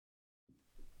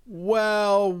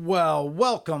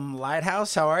Welcome,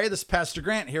 Lighthouse. How are you? This is Pastor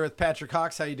Grant here with Patrick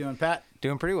Cox. How you doing, Pat?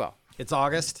 Doing pretty well. It's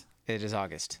August. It is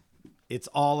August. It's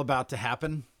all about to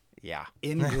happen Yeah.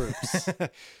 in groups.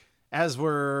 As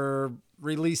we're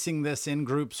releasing this, in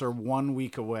groups are 1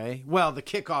 week away. Well, the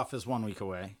kickoff is 1 week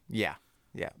away. Yeah.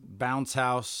 Yeah. Bounce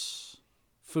house,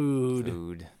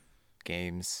 food,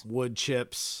 games, wood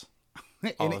chips.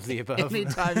 all of the above.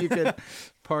 Anytime you could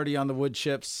party on the wood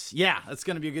chips. Yeah, it's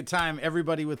going to be a good time.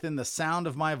 Everybody within the sound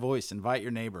of my voice, invite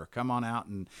your neighbor. Come on out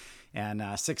and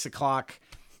 6 o'clock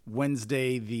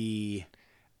Wednesday. Did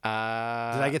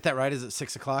I get that right? Is it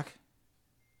 6 o'clock?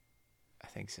 I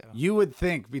think so. You would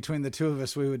think between the two of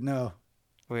us we would know.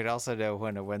 We'd also know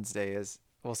when a Wednesday is.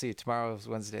 We'll see. Tomorrow is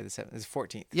Wednesday the 7th. It's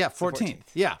 14th. Yeah, 14th.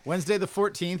 Yeah, Wednesday the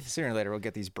 14th. Sooner or later, we'll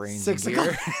get these brains 6 in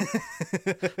gear.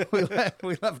 o'clock.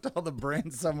 we left all the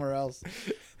brains somewhere else.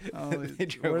 Oh, we're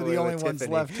the only ones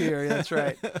left here. That's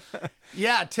right.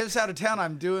 Yeah, Tiff's out of town.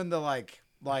 I'm doing the like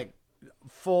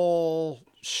full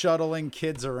shuttling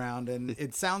kids around, and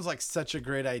it sounds like such a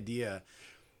great idea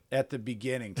at the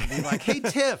beginning to be like, "Hey,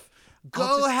 Tiff,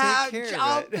 go have.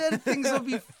 I'll bet things will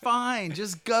be fine.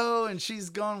 Just go." And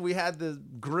she's going. We had the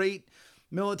great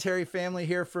military family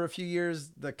here for a few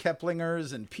years, the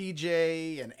Keplingers and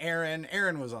PJ and Aaron.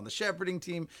 Aaron was on the shepherding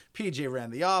team. PJ ran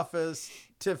the office.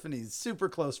 Tiffany's super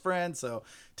close friend. So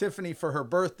Tiffany for her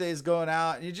birthday is going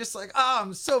out, and you're just like, "Oh,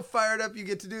 I'm so fired up. You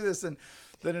get to do this." And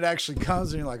then it actually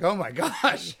comes and you're like, "Oh my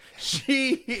gosh,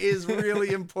 she is really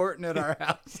important at our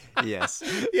house." Yes.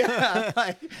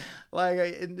 Yeah.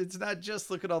 It's not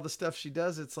just look at all the stuff she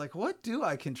does. It's like, what do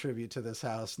I contribute to this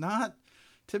house?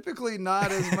 Typically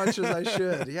not as much as I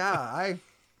should. Yeah.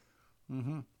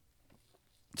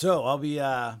 So I'll be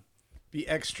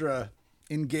extra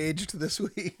engaged this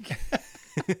week.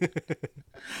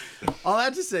 All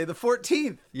that to say, the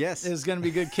 14th Yes. is going to be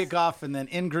a good kickoff, and then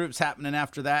in groups happening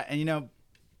after that. And,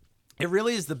 it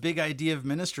really is the big idea of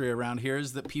ministry around here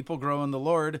is that people grow in the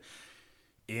Lord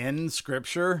in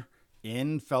Scripture,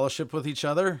 in fellowship with each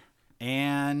other,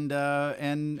 and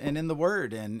in the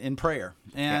Word and in prayer.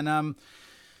 And, I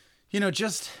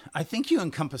think you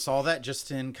encompass all that just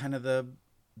in kind of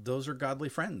those are godly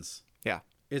friends. Yeah.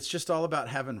 It's just all about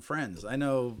having friends. I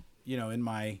know, in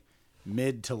my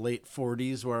mid to late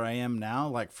 40s where I am now,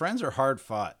 like friends are hard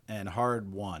fought and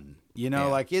hard won.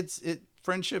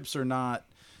 Friendships are not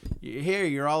here.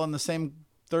 You're all in the same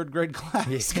third grade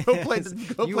class. Go play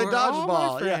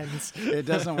dodgeball. Yeah. It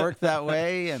doesn't work that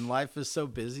way, and life is so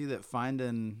busy that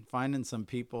finding some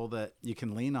people that you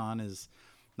can lean on is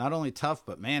not only tough,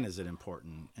 but man, is it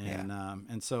important.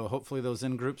 And so hopefully those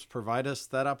in groups provide us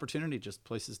that opportunity, just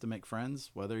places to make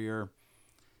friends, whether you're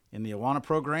in the Awana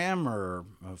program or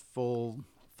a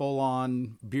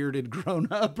full-on bearded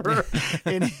grown-up or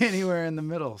anywhere in the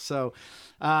middle. So,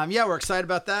 we're excited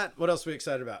about that. What else are we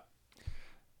excited about?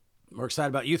 We're excited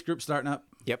about youth group starting up.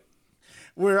 Yep.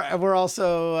 We're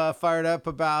also fired up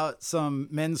about some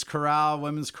men's chorale,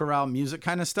 women's chorale music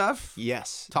kind of stuff.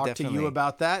 Yes. Talk definitely. to you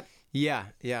about that. Yeah.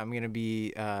 I'm going to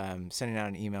be sending out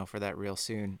an email for that real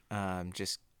soon.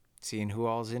 Just seeing who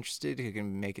all is interested, who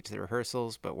can make it to the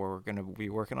rehearsals, but we're going to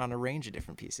be working on a range of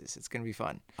different pieces. It's going to be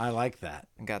fun. I like that.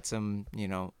 And got some,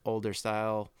 older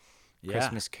style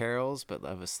Christmas carols, but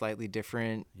of a slightly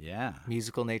different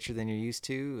musical nature than you're used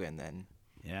to. And then,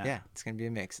 it's going to be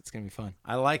a mix. It's going to be fun.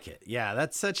 I like it. Yeah,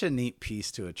 that's such a neat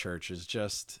piece to a church is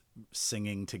just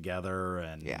singing together.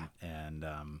 And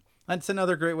that's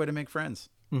another great way to make friends.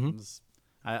 Mm-hmm.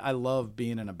 I love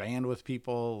being in a band with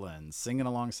people and singing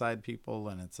alongside people,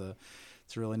 and it's a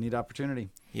really neat opportunity.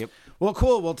 Yep. Well,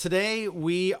 cool. Well, today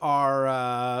we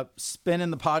are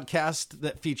spinning the podcast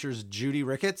that features Judy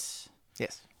Ricketts.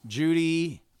 Yes.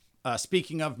 Judy,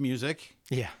 speaking of music,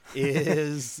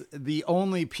 is the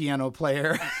only piano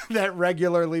player that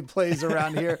regularly plays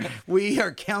around here. We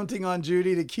are counting on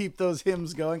Judy to keep those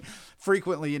hymns going.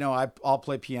 Frequently, I'll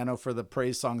play piano for the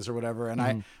praise songs or whatever,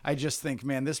 and I just think,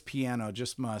 man, this piano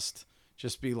must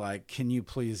be like, can you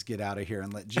please get out of here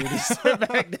and let Judy sit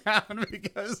back down,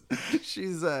 because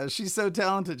she's so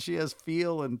talented. She has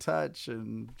feel and touch,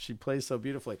 and she plays so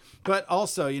beautifully. But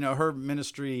also, her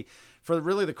ministry for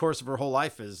really the course of her whole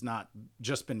life has not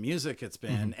just been music. It's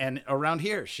been, and around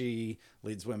here, she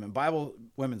leads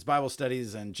women's Bible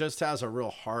studies and just has a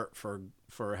real heart for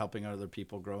helping other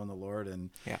people grow in the Lord and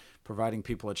providing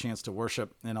people a chance to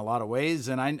worship in a lot of ways.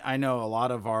 And I know a lot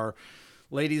of our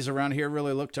ladies around here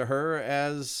really look to her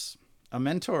as a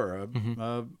mentor,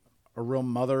 a real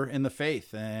mother in the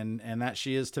faith, and that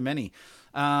she is to many.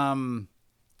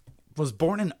 Was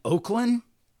born in Oakland.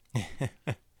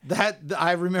 That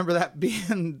I remember that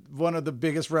being one of the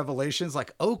biggest revelations.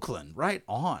 Like Oakland, right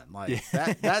on. Like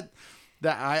that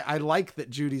I like that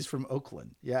Judy's from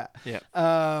Oakland. Yeah. Yeah.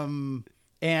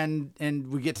 And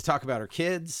we get to talk about her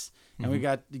kids, and we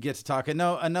get to talk. And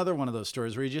another one of those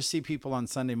stories where you just see people on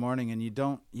Sunday morning, and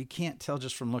you can't tell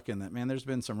just from looking that, man, there's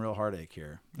been some real heartache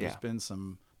here. There's been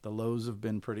the lows have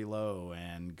been pretty low,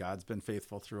 and God's been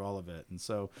faithful through all of it. And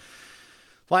so,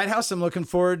 Lighthouse, I'm looking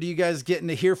forward to you guys getting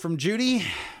to hear from Judy.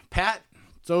 Pat,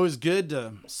 it's always good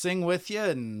to sing with you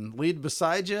and lead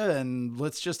beside you, and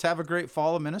let's just have a great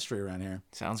fall of ministry around here.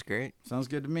 Sounds great. Sounds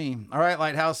good to me. All right,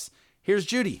 Lighthouse, here's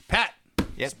Judy. Pat,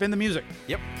 spin the music.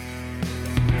 Yep.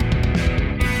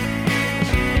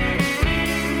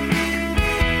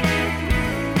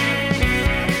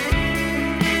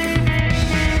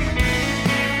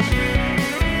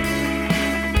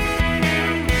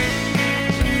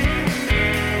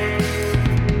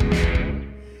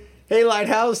 Hey,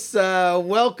 Lighthouse.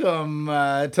 Welcome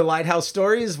to Lighthouse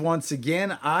Stories. Once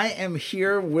again, I am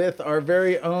here with our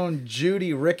very own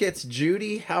Judy Ricketts.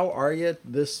 Judy, how are you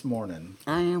this morning?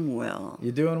 I am well.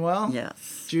 You doing well?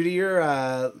 Yes. Judy,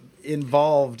 you're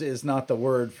involved is not the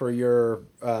word for your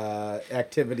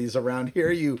activities around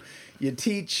here. You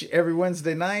teach every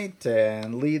Wednesday night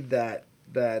and lead that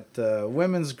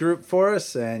women's group for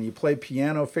us, and you play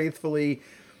piano faithfully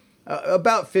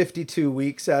about 52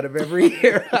 weeks out of every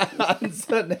year on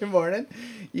Sunday morning.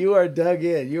 You are dug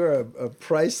in. You are a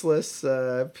priceless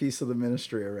piece of the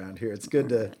ministry around here. It's good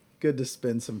to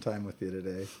spend some time with you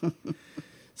today.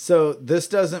 So this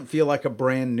doesn't feel like a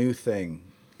brand new thing,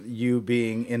 you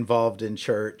being involved in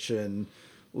church and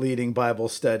leading Bible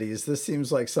studies. This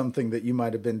seems like something that you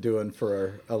might have been doing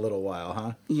for a little while,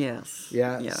 huh? Yes.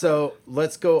 Yeah. So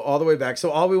let's go all the way back. So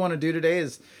all we want to do today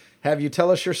is have you tell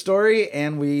us your story,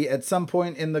 and we, at some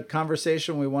point in the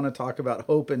conversation, we want to talk about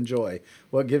hope and joy.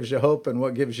 What gives you hope and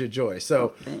what gives you joy?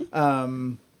 So,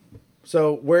 Okay.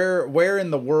 So where in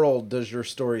the world does your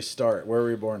story start? Where were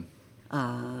you born?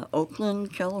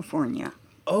 Oakland, California.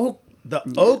 Oak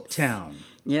Town.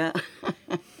 Yeah.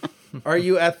 Are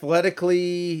you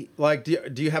athletically, like, do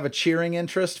you have a cheering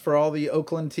interest for all the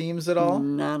Oakland teams at all?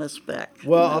 Not a speck.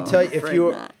 Well, No, I'll tell you, I'm afraid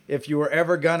not. if you were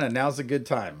ever gonna, now's a good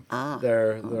time.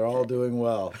 They're all doing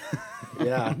well.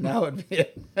 Yeah, now would be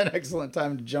an excellent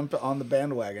time to jump on the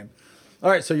bandwagon. All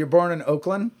right, so you're born in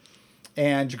Oakland,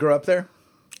 and you grew up there?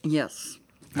 Yes.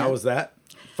 How was that?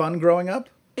 Fun growing up?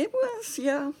 It was,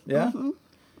 yeah. Yeah?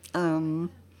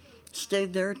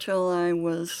 Stayed there till I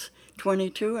was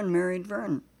 22 and married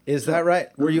Vern. Is that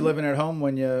right? Were you living at home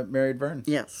when you married Vern?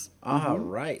 Yes. All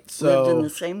right. So lived in the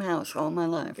same house all my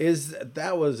life.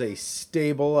 That was a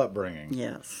stable upbringing?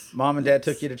 Yes. Mom and Dad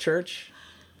took you to church?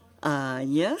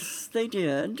 Yes, they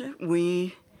did.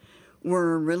 We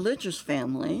were a religious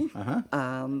family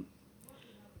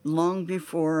long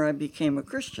before I became a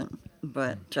Christian.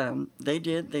 But they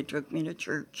did. They took me to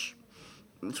church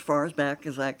as far as back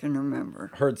as I can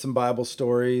remember. Heard some Bible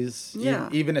stories. Yeah.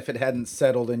 Even if it hadn't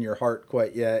settled in your heart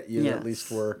quite yet, you Yes. at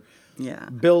least were Yeah.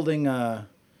 building I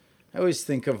always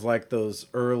think of like those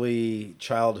early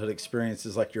childhood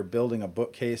experiences, like you're building a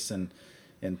bookcase and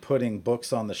putting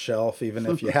books on the shelf, even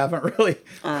if you haven't really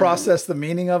processed the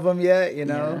meaning of them yet, you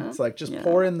know? Yeah, It's like just yeah.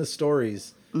 pour in the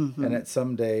stories, and at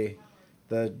someday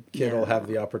the kid will Yeah. have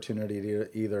the opportunity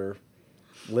to either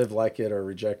live like it or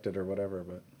reject it or whatever.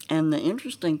 But And the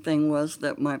interesting thing was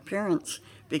that my parents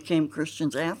became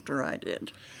Christians after I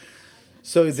did.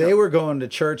 So they were going to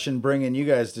church and bringing you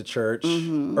guys to church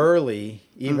early,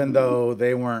 even though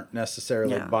they weren't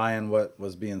necessarily Yeah. buying what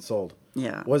was being sold.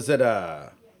 Yeah. Was it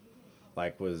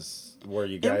were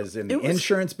you guys in the it was-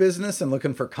 insurance business and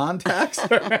looking for contacts?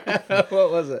 What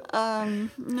was it?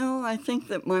 No, I think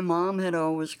that my mom had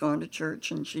always gone to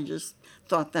church and she just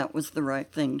thought that was the right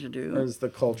thing to do. It was the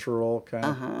cultural kind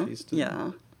of piece to it.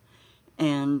 Yeah.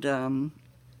 And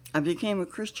I became a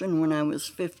Christian when I was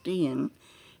 15,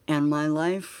 and my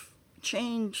life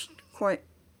changed quite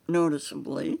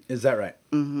noticeably. Is that right?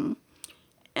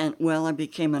 And, well, I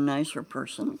became a nicer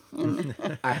person.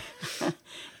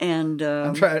 And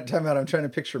I'm trying to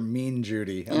picture mean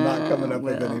Judy. I'm not coming up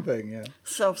with well. anything. Yeah.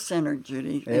 self-centered,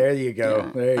 Judy. There you go.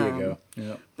 Yeah. There you go.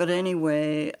 Yeah. But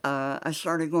anyway, I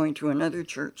started going to another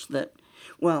church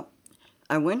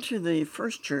I went to the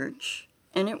first church,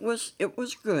 and it was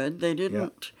good. They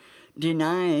didn't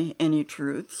deny any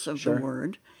truths of Sure. the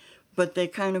word, but they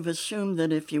kind of assumed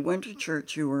that if you went to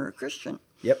church, you were a Christian.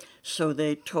 Yep. So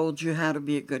they told you how to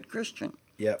be a good Christian,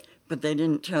 Yep. but they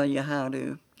didn't tell you how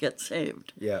to get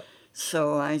saved. Yep.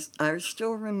 So I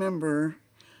still remember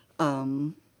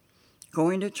going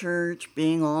to church,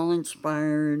 being all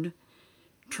inspired,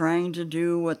 trying to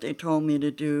do what they told me to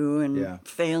do and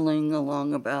failing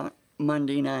along about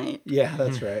Monday night. Yeah,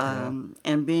 that's right.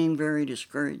 And being very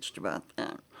discouraged about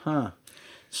that. Huh.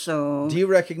 So, do you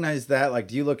recognize that? Like,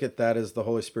 do you look at that as the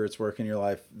Holy Spirit's work in your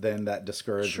life, then that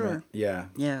discouragement? Sure. Yeah.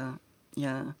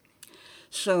 Yeah.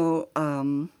 So,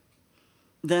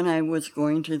 then I was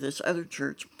going to this other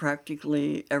church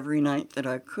practically every night that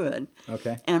I could.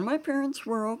 Okay. And my parents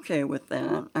were okay with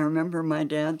that. I remember my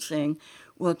dad saying,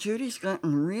 well, Judy's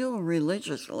gotten real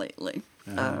religious lately.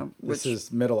 This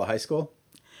is middle of high school?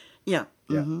 Yeah.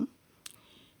 Yeah. Mm-hmm.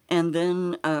 And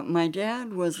then my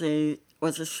dad was a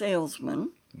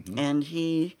salesman, and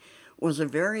he was a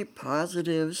very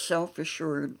positive,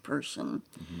 self-assured person.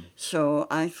 So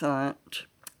I thought,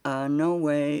 no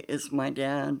way is my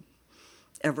dad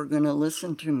ever going to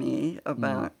listen to me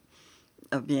about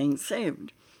being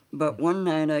saved. But one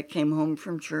night I came home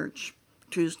from church,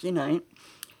 Tuesday night,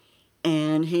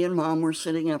 and he and Mom were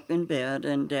sitting up in bed,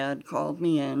 and Dad called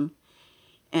me in,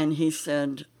 and he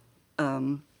said,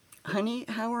 honey,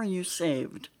 how are you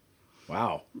saved?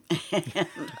 Wow. And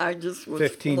I just was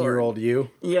 15-year-old you?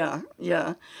 Yeah.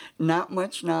 Not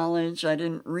much knowledge. I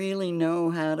didn't really know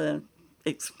how to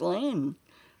explain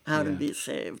how to be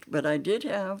saved, but I did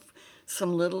have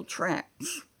some little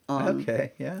tracts on.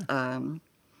 Okay, yeah.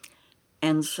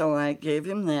 And so I gave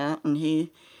him that, and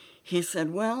he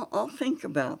said, well, I'll think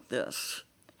about this.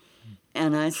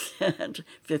 And I said,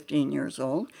 15 years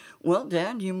old, well,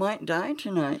 Dad, you might die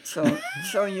tonight,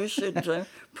 so you should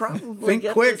probably think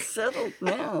get quick. this settled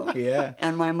now. Yeah.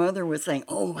 And my mother was saying,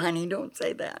 oh, honey, don't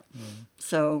say that.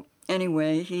 So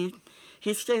anyway,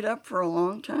 he stayed up for a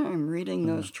long time reading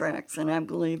those tracts, and I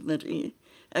believe that he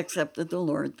accepted the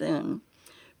Lord then,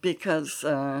 because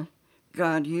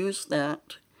God used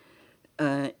that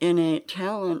innate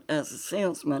talent as a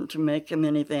salesman to make him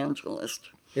an evangelist.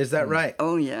 Is that right?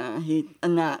 Oh, yeah. He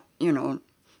didn't have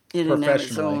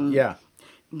his own. Yeah.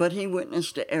 But he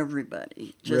witnessed to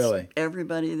everybody. Just Really?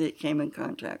 Everybody that came in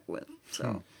contact with.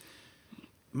 So.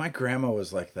 My grandma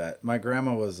was like that. My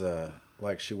grandma was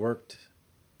she worked,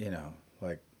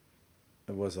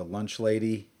 was a lunch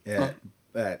lady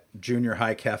at junior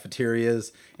high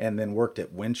cafeterias, and then worked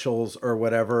at Winchell's or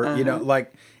whatever,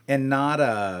 and not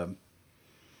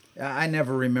I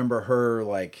never remember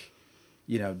her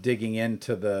digging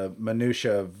into the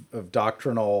minutia of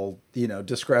doctrinal,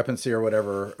 discrepancy or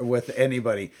whatever with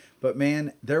anybody. But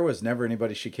man, there was never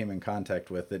anybody she came in contact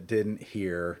with that didn't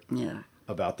hear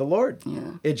about the Lord.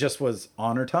 Yeah. It just was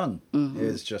on her tongue.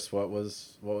 It's just what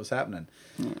was happening.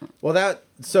 Yeah. Well,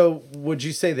 so would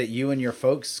you say that you and your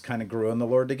folks kind of grew in the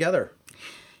Lord together?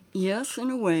 Yes, in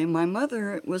a way. My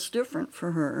mother, it was different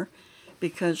for her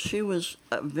because she was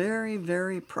a very,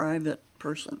 very private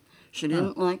person. She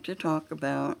didn't like to talk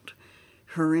about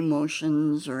her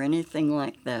emotions or anything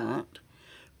like that.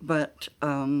 But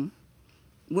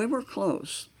we were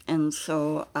close. And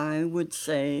so I would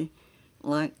say,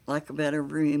 like about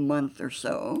every month or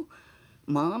so,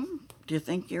 Mom, do you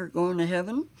think you're going to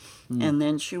heaven? And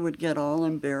then she would get all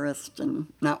embarrassed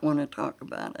and not want to talk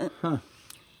about it.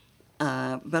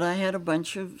 But I had a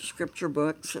bunch of scripture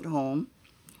books at home.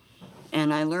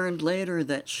 And I learned later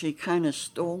that she kind of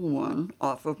stole one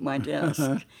off of my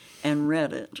desk and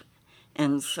read it.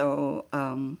 And so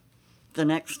the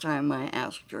next time I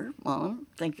asked her, Mom,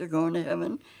 think you're going to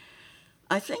heaven?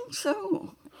 I think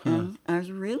so. And I was,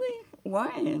 really?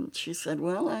 Why? And she said,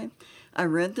 well, I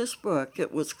read this book.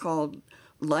 It was called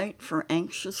Light for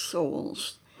Anxious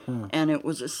Souls. And it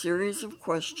was a series of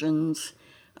questions.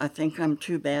 I think I'm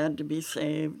too bad to be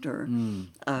saved, or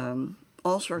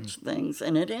all sorts of things,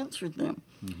 and it answered them.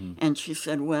 And she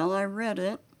said, well, I read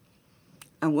it.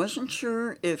 I wasn't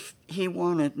sure if he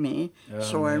wanted me,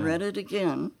 so I read it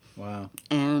again. Wow.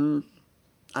 And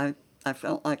I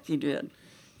felt like he did.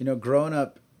 Growing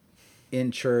up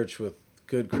in church with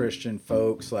good Christian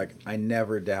folks, I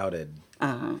never doubted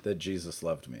that Jesus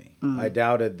loved me. I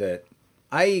doubted that,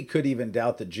 I could even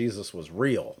doubt that Jesus was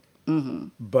real.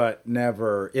 But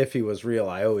never, if he was real,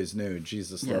 I always knew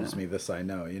Jesus loves me. This I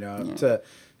know.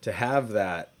 To have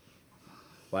that,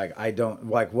 I don't,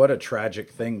 what a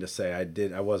tragic thing to say.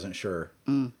 I wasn't sure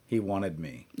he wanted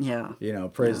me. Yeah.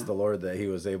 Praise the Lord that he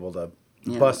was able to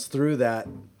bust through that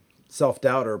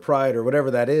self-doubt or pride or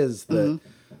whatever that is that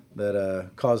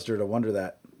caused her to wonder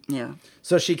that. Yeah.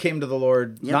 So she came to the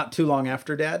Lord not too long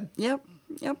after Dad? Yep.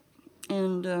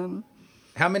 And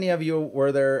how many of you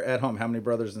were there at home? How many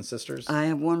brothers and sisters? I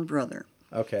have one brother.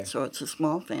 Okay. So it's a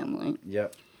small family.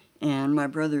 Yep. And my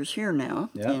brother's here now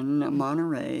in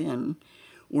Monterey, and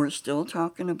we're still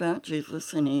talking about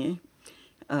Jesus, and he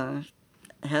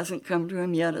hasn't come to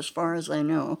him yet as far as I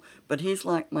know, but he's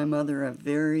like my mother, a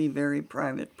very, very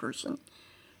private person.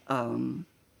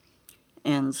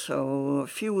 And so a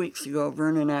few weeks ago,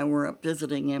 Vern and I were up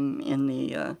visiting him in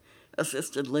the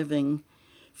assisted living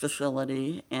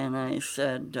facility, and I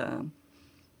said,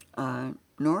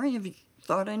 Nora, have you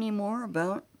thought any more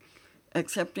about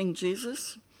accepting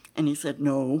Jesus? And he said,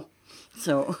 no.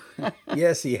 So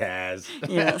yes, he has.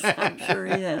 Yes, I'm sure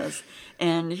he has.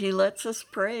 And he lets us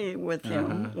pray with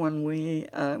him when we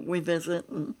visit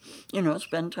and,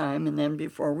 spend time. And then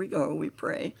before we go, we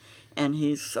pray. And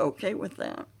he's okay with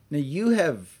that. Now you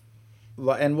have,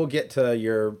 and we'll get to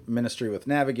your ministry with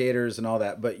Navigators and all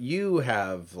that, but you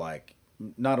have like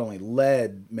not only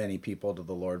led many people to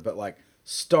the Lord, but like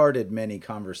started many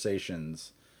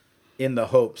conversations in the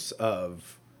hopes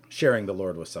of sharing the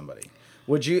Lord with somebody.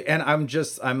 Would you, and I'm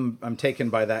taken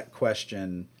by that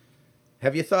question.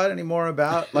 Have you thought any more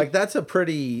about, like, that's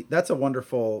a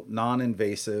wonderful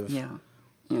non-invasive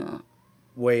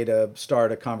way to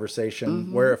start a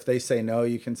conversation where if they say no,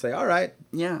 you can say, all right,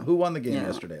 who won the game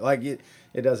yesterday? Like it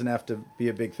doesn't have to be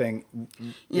a big thing.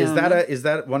 Yeah. Is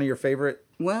that one of your favorite?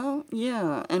 Well,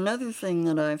 yeah. Another thing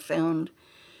that I found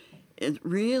is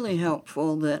really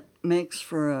helpful that makes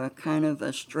for a kind of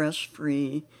a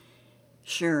stress-free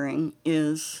sharing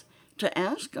is to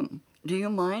ask them, do you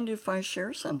mind if I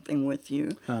share something with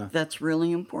you that's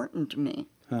really important to me?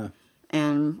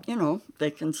 And,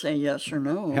 they can say yes or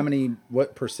no.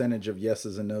 What percentage of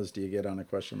yeses and nos do you get on a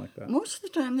question like that? Most of the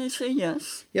time they say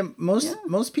yes. Yeah,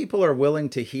 most people are willing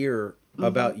to hear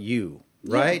about you,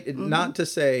 right? Yeah. Not to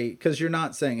say, because you're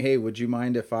not saying, hey, would you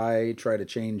mind if I try to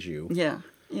change you? Yeah.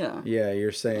 Yeah,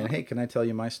 you're saying, hey, can I tell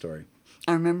you my story?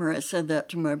 I remember I said that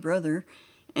to my brother,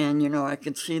 and, I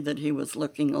could see that he was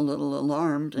looking a little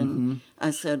alarmed. And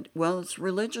I said, well, it's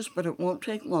religious, but it won't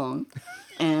take long.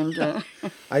 And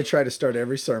I try to start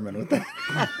every sermon with that.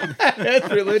 It's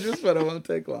religious, but it won't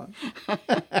take long.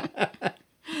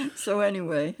 So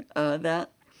anyway,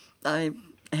 that I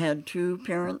had 2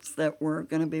 parents that were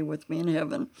going to be with me in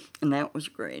heaven, and that was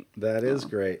great. That is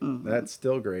great. That's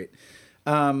still great.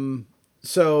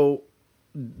 So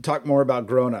talk more about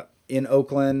growing up in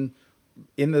Oakland.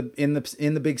 In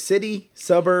the big city,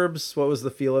 suburbs, what was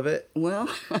the feel of it? Well,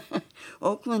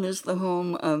 Oakland is the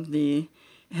home of the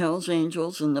Hells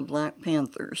Angels and the Black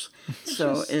Panthers.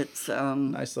 So it's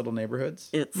nice little neighborhoods.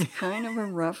 It's kind of a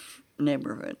rough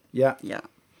neighborhood. Yeah. Yeah.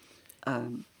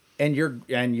 And you're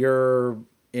in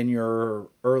your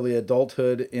early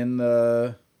adulthood in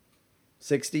the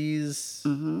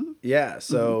 60s. Yeah,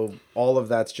 so all of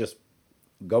that's just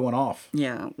going off.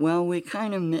 Yeah, well, we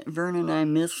kind of, Vern and I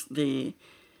missed the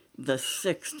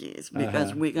 60s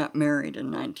because we got married in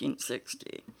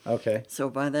 1960. Okay. So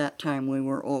by that time we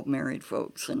were old married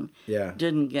folks and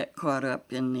didn't get caught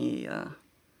up in the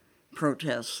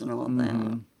protests and all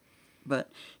that. But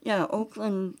yeah,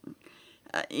 Oakland,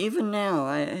 even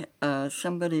now,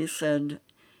 somebody said,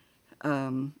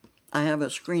 I have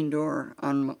a screen door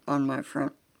on my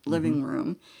front living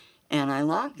room and I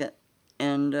lock it.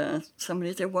 And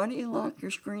somebody said, why do you lock your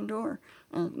screen door?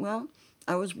 Well,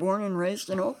 I was born and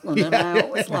raised in Oakland, and I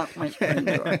always lock my screen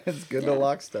door. It's good to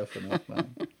lock stuff in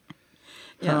Oakland.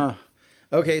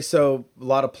 Okay, so a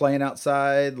lot of playing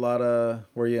outside, were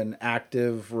you an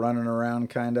active, running around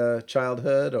kind of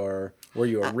childhood, or were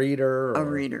you a reader? A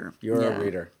reader. You were a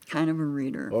reader. Kind of a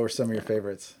reader. What were some of your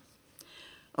favorites?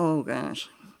 Oh, gosh.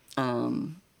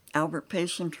 Albert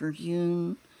Payson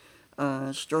Terhune.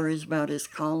 Stories about his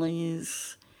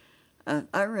collies.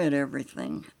 I read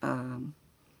everything.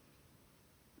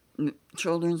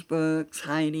 Children's books,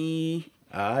 Heidi.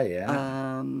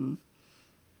 Yeah.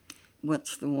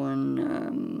 What's the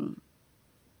one?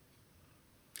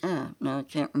 No, I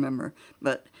can't remember.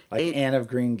 But like Anne of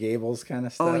Green Gables kind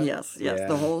of stuff? Oh, yes,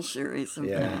 the whole series of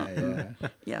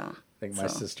that. Yeah. I think my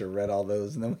sister read all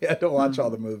those, and then we had to watch all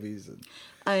the movies.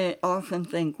 I often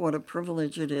think what a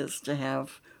privilege it is to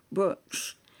have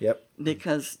books. Yep.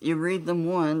 Because you read them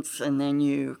once and then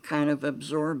you kind of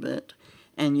absorb it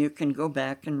and you can go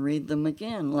back and read them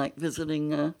again, like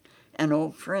visiting an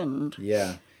old friend.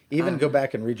 Yeah. Even go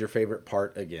back and read your favorite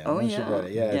part again. Oh, once yeah. You read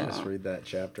it. Yeah, just read that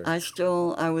chapter.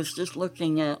 I was just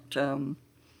looking at, the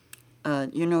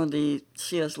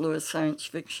C.S. Lewis science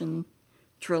fiction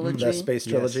trilogy. The space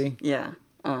trilogy? Yes.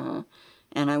 Yeah.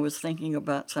 And I was thinking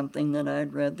about something that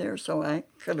I'd read there, so I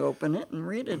could open it and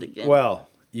read it again. Well,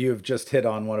 you've just hit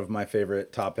on one of my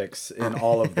favorite topics in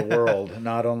all of the world.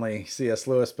 Not only C.S.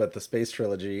 Lewis, but the space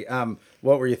trilogy.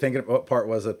 What were you thinking? What part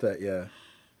was it that you...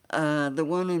 the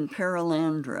one in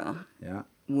Paralandra. Yeah.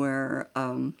 Where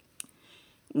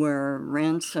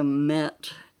Ransom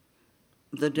met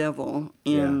the devil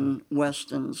in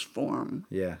Weston's form.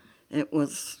 Yeah. It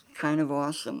was kind of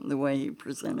awesome the way he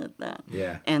presented that.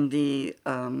 Yeah. And the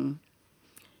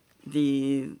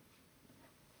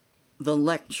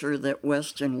lecture that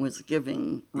Weston was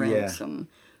giving Ransom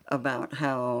about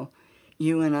how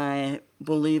you and I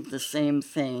believe the same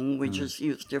thing, we just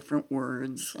use different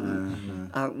words.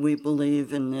 And, we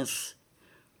believe in this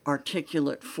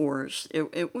articulate force.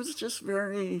 It was just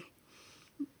very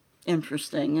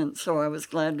interesting, and so I was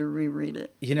glad to reread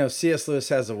it. You know, C.S. Lewis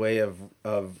has a way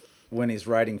of when he's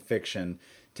writing fiction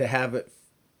to have it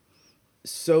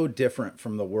so different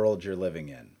from the world you're living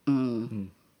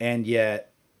in. And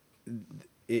yet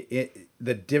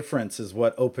the difference is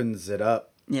what opens it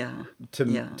up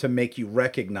to make you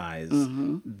recognize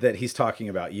that he's talking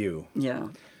about you.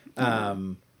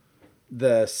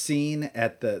 The scene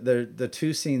at the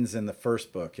two scenes in the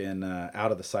first book in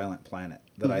Out of the Silent Planet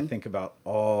that I think about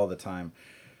all the time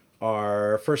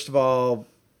are, first of all,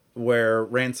 where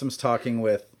Ransom's talking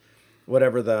with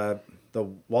whatever the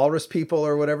walrus people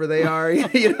or whatever they are.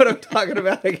 You know what I'm talking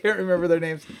about? I can't remember their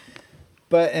names.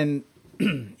 And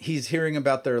he's hearing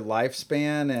about their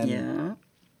lifespan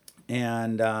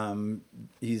and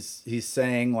he's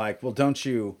saying like, well,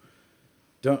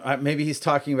 maybe he's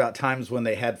talking about times when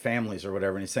they had families or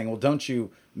whatever, and he's saying, well, don't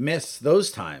you miss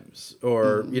those times,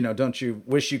 or you know, don't you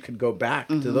wish you could go back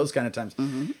to those kind of times?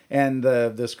 And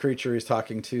this creature he's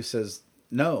talking to says,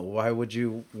 no, why would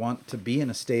you want to be in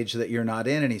a stage that you're not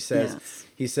in? And he says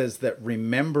that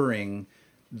remembering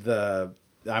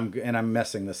I'm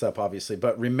messing this up obviously,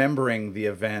 but remembering the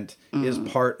event is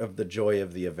part of the joy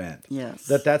of the event.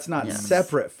 That's not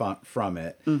separate from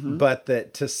it, but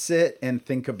that to sit and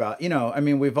think about, you know, I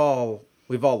mean, we've all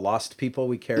lost people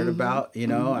we cared about, you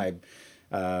know.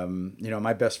 You know,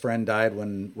 my best friend died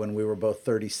when we were both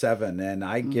 37, and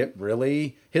I get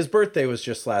really, his birthday was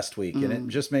just last week, and it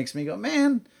just makes me go,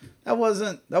 man, that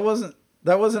wasn't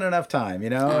enough time, you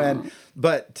know. And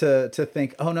but to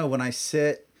think, oh no, when I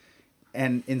sit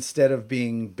and instead of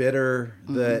being bitter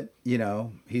that, you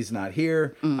know, he's not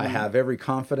here, I have every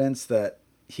confidence that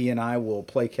he and I will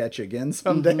play catch again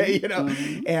someday, you know,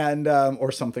 and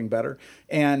or something better.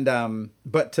 And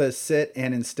but to sit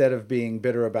and instead of being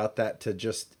bitter about that, to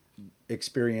just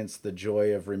experience the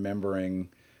joy of remembering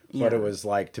what it was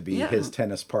like to be his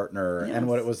tennis partner and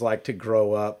what it was like to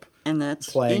grow up. And that's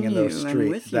playing in those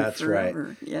streets. That's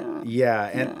forever. Right.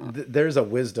 And there's a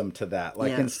wisdom to that.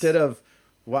 Like instead of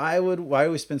why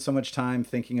we spend so much time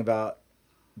thinking about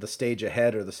the stage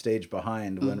ahead or the stage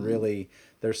behind when really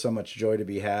there's so much joy to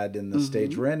be had in the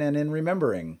stage we're in and in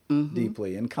remembering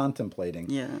deeply and contemplating.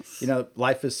 You know,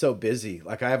 life is so busy.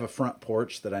 Like I have a front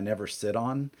porch that I never sit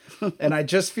on. And I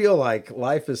just feel like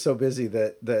life is so busy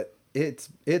that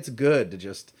it's good to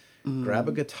just grab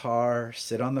a guitar,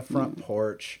 sit on the front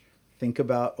porch, think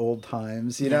about old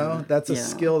times, you know? That's a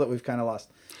skill that we've kind of lost.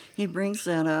 He brings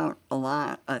that out a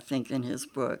lot, I think, in his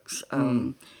books.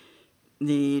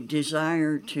 The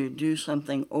desire to do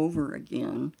something over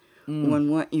again when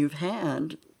what you've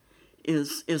had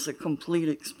is a complete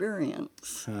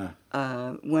experience.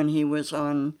 When he was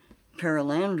on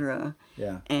Paralandra,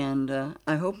 and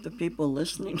I hope the people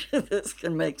listening to this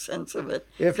can make sense of it.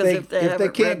 If they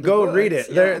can't go read it,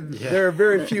 there are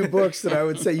very few books that I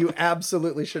would say you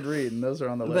absolutely should read, and those are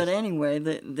on the list. But anyway,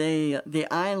 the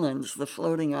islands, the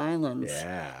floating islands,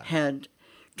 had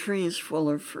trees full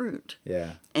of fruit.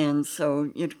 And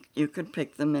so you could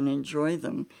pick them and enjoy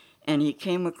them. And he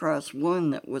came across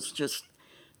one that was just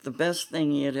the best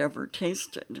thing he had ever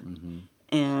tasted.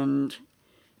 And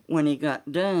when he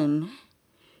got done,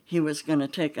 he was going to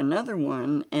take another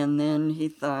one, and then he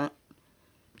thought,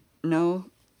 no,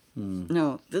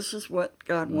 this is what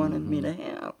God wanted me to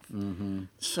have.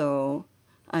 So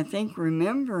I think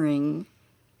remembering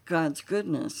God's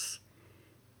goodness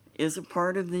is a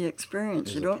part of the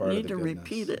experience. You don't need to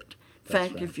repeat it. In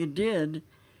fact, if you did,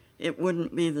 it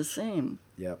wouldn't be the same.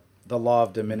 The law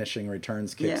of diminishing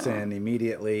returns kicks in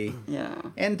immediately.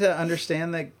 And to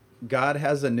understand that God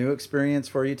has a new experience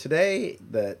for you today,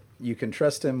 that you can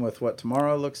trust him with what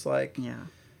tomorrow looks like.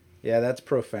 That's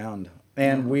profound.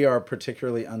 And we are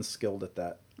particularly unskilled at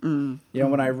that. You know,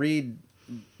 when I read,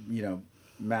 you know,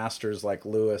 masters like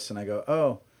Lewis, and I go,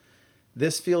 oh,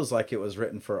 this feels like it was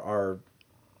written for our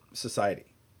society.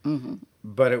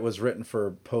 But it was written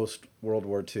for post-World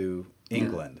War II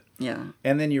England.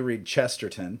 And then you read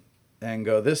Chesterton and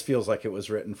go, this feels like it was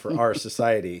written for our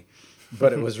society.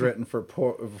 But it was written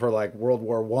for like World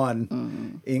War I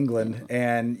England,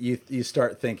 and you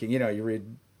start thinking, you know, you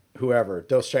read whoever,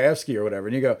 Dostoevsky or whatever,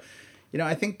 and you go, you know,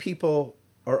 I think people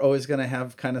are always going to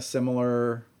have kind of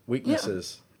similar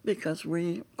weaknesses. because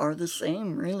we are the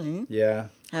same, really. Yeah.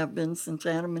 Have been since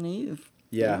Adam and Eve.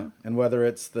 Yeah, and whether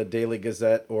it's the Daily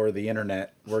Gazette or the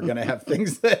internet, we're gonna have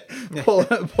things that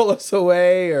pull us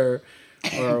away or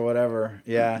whatever.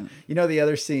 Yeah, you know the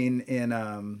other scene in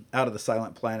Out of the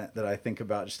Silent Planet that I think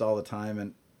about just all the time,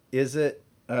 and is it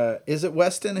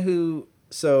Weston who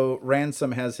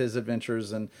Ransom has his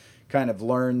adventures and kind of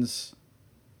learns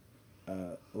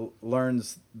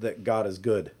that God is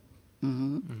good,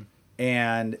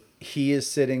 and he is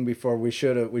sitting before we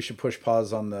should push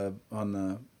pause on the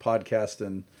podcast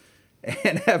and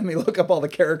have me look up all the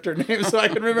character names so I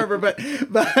can remember, but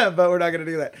we're not going to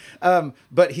do that.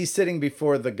 But he's sitting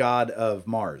before the god of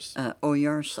Mars,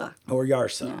 Oyarsa. Yeah.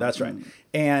 That's right.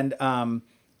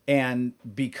 And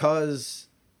because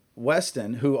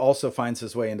Weston, who also finds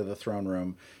his way into the throne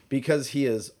room, because he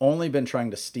has only been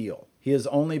trying to steal, he has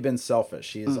only been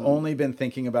selfish, he has only been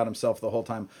thinking about himself the whole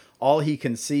time. All he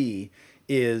can see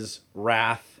is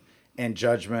wrath and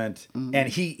judgment, and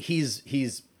he's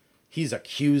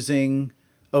accusing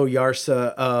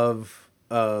Oyarsa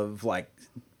of like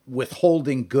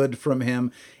withholding good from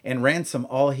him, and Ransom,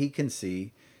 all he can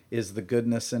see is the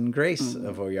goodness and grace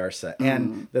of Oyarsa,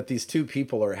 and that these two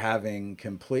people are having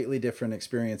completely different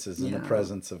experiences in the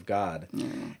presence of God.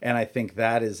 And I think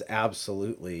that is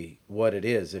absolutely what it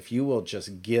is. If you will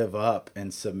just give up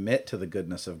and submit to the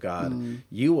goodness of God,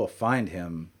 you will find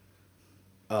him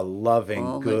a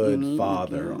loving, good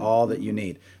Father, all that you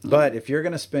need. But if you're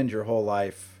going to spend your whole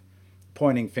life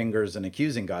pointing fingers and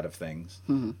accusing God of things,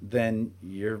 then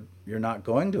you're not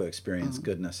going to experience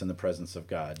goodness in the presence of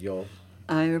God.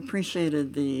 I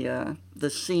appreciated the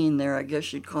scene there. I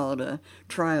guess you'd call it a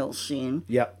trial scene.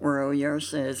 Yep. Where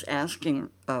Oyarsa is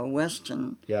asking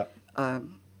Weston,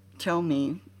 tell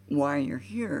me why you're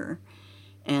here.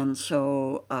 And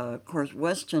so, of course,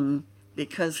 Weston,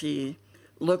 because he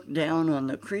looked down on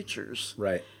the creatures,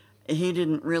 right, he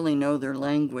didn't really know their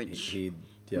language.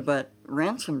 Yep. But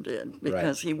Ransom did,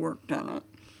 because he worked on it.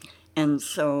 And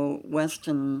so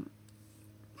Weston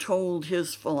told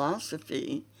his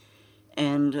philosophy,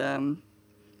 and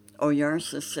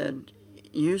Oyarsa said,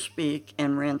 you speak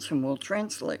and Ransom will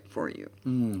translate for you.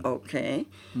 Okay.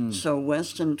 So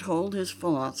Weston told his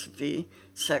philosophy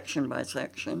section by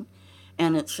section,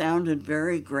 and it sounded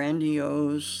very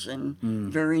grandiose and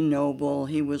very noble.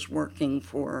 He was working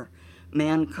for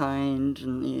mankind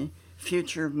and the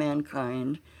future of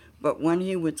mankind. But when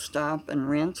he would stop and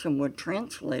Ransom would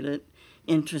translate it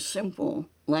into simple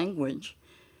language,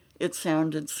 it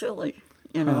sounded silly,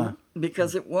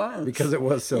 because it was. Because it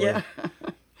was silly. Yeah.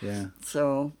 Yeah.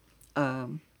 So,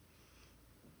 well,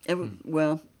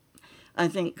 I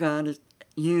think God has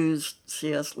used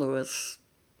C.S. Lewis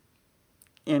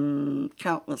in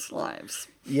countless lives.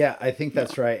 Yeah, I think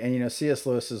that's right. And, C.S.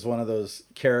 Lewis is one of those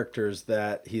characters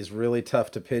that he's really tough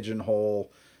to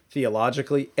pigeonhole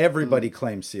theologically. Everybody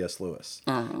claims C.S. Lewis.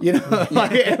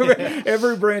 Like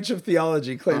every branch of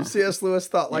theology claims C.S. Lewis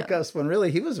thought like us, when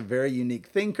really he was a very unique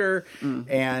thinker.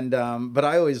 And but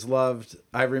I always loved,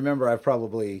 I remember I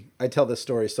tell this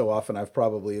story so often, I've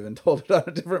probably even told it on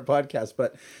a different podcast,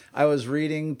 but I was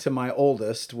reading to my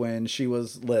oldest when she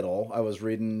was little. I was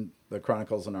reading the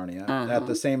Chronicles of Narnia. At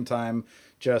the same time,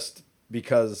 just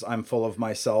because I'm full of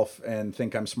myself and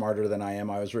think I'm smarter than I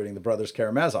am, I was reading the Brothers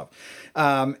Karamazov.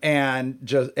 And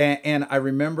I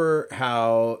remember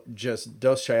how just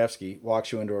Dostoevsky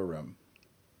walks you into a room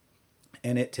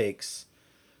and it takes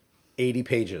 80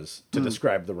 pages to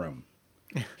describe the room.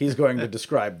 He's going to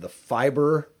describe the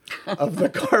fiber of the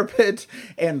carpet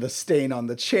and the stain on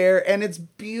the chair, and it's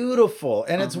beautiful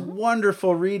and it's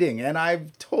wonderful reading, and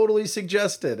I've totally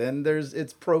suggest it, and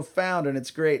it's profound and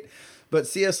it's great. But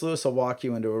C.S. Lewis will walk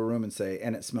you into a room and say,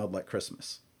 and it smelled like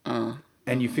Christmas. And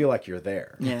you feel like you're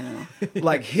there. Yeah.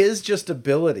 Like his just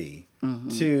ability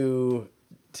to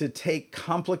take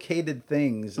complicated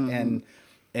things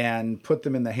and put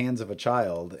them in the hands of a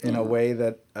child in a way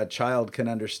that a child can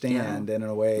understand, and in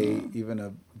a way even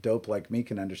a dope like me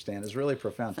can understand, is really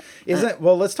profound.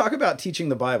 Well, let's talk about teaching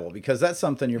the Bible, because that's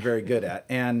something you're very good at.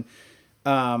 And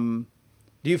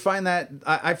do you find that,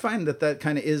 I find that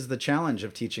kind of is the challenge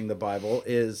of teaching the Bible,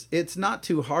 is it's not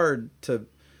too hard to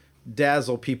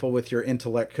dazzle people with your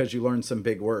intellect because you learn some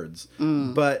big words,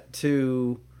 but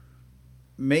to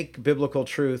make biblical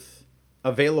truth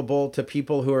available to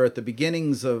people who are at the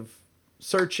beginnings of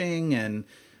searching, and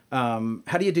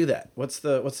how do you do that? What's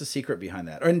the secret behind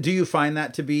that? And do you find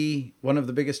that to be one of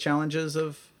the biggest challenges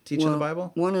of teaching the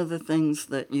Bible? One of the things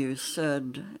that you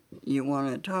said you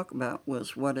wanted to talk about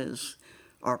was what is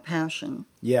our passion.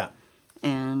 Yeah.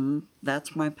 And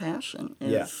that's my passion,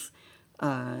 is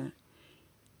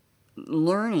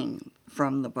learning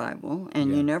from the Bible,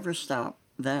 and you never stop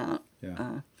that.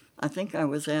 Yeah. I think I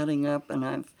was adding up, and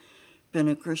I've been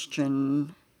a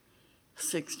Christian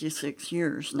 66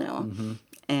 years now,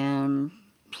 and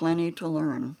plenty to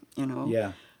learn,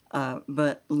 Yeah.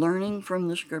 But learning from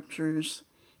the scriptures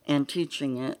and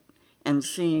teaching it and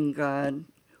seeing God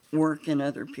work in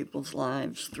other people's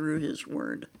lives through his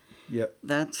word. Yep.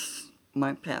 That's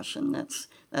my passion.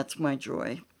 That's my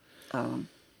joy.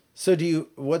 So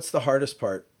what's the hardest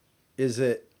part? Is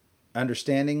it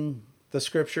understanding the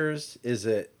scriptures? Is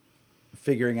it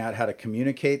figuring out how to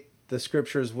communicate the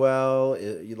scriptures well?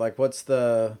 What's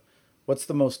the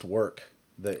most work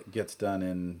that gets done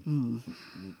in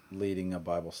leading a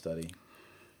Bible study?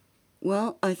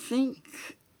 Well, I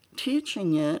think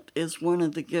teaching it is one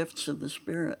of the gifts of the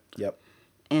Spirit. Yep.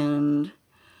 And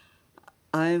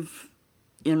I've,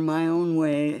 in my own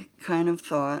way, kind of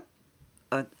thought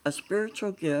a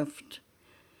spiritual gift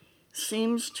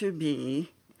seems to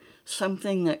be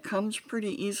something that comes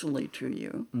pretty easily to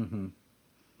you,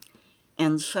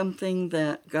 and something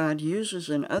that God uses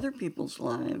in other people's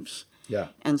lives,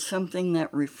 and something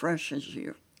that refreshes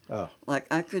you. Oh. Like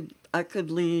I could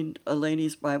lead a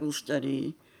ladies' Bible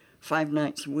study 5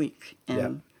 nights a week,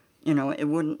 and it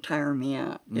wouldn't tire me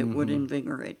out. It would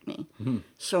invigorate me.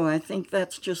 So I think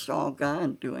that's just all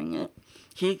God doing it.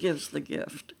 He gives the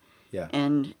gift. Yeah.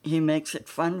 And he makes it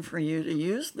fun for you to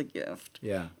use the gift.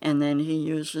 Yeah. And then he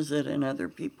uses it in other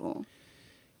people.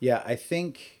 Yeah, I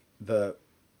think there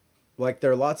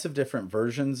are lots of different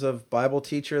versions of Bible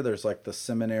teacher. There's like the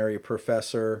seminary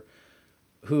professor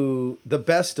who the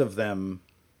best of them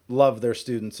love their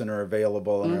students and are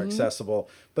available and are accessible.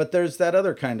 But there's that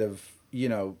other kind of,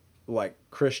 like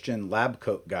Christian lab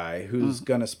coat guy who's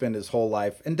going to spend his whole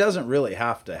life and doesn't really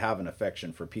have to have an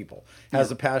affection for people,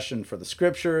 has a passion for the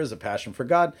scriptures, a passion for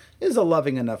God, is a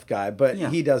loving enough guy, but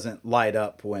he doesn't light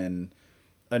up when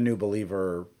a new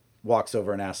believer walks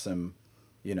over and asks him,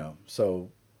 so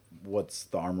what's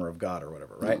the armor of God or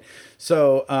whatever, right?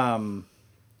 So,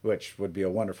 which would be a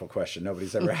wonderful question.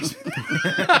 Nobody's ever asked me.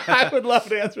 I would love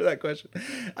to answer that question.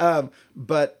 And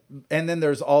then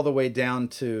there's all the way down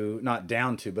to, not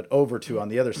down to, but over to on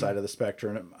the other side of the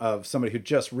spectrum of somebody who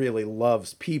just really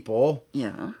loves people.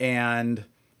 Yeah.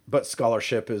 But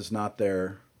scholarship is not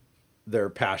their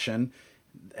passion.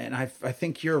 And I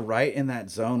think you're right in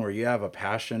that zone where you have a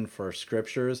passion for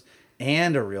scriptures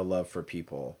and a real love for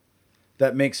people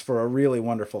that makes for a really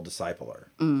wonderful discipler.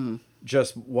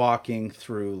 Just walking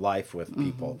through life with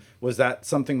people. Was that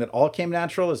something that all came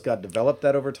natural? Has God developed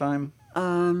that over time?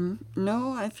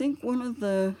 No, I think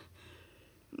God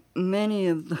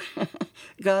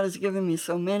has given me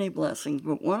so many blessings,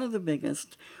 but one of the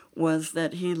biggest was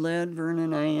that he led Vern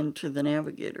and I into the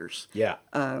Navigators. Yeah.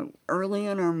 Early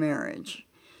in our marriage.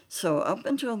 So up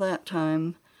until that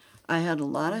time, I had a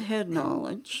lot of head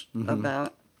knowledge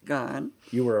about God.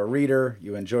 You were a reader.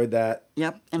 You enjoyed that.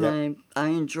 Yep, and I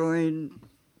enjoyed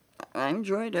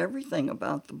everything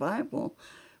about the Bible,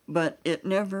 but it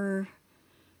never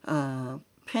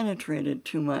penetrated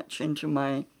too much into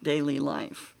my daily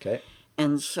life. Okay.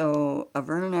 And so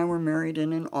Vern and I were married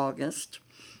in August,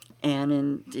 and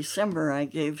in December I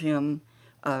gave him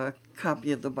a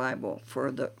copy of the Bible for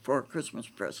a Christmas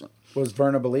present. Was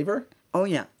Vern a believer? Oh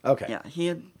yeah. Okay. Yeah, he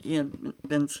had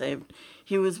been saved.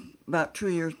 He was about 2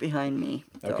 years behind me.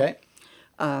 So. Okay.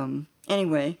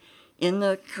 Anyway, in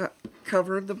the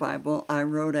cover of the Bible, I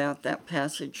wrote out that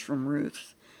passage from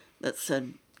Ruth that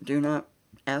said, "Do not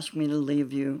ask me to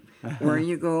leave you. Where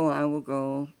you go, I will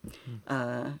go.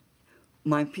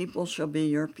 My people shall be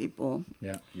your people."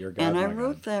 Yeah, your God. And I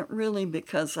wrote that really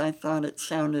because I thought it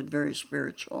sounded very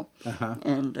spiritual.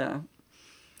 And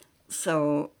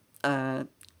so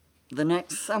the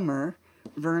next summer,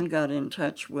 Vern got in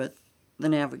touch with the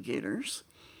Navigators,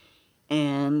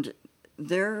 and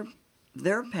their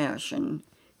passion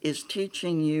is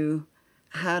teaching you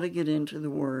how to get into the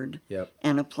Word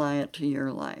and apply it to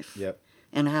your life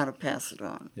and how to pass it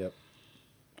on.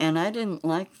 And I didn't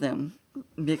like them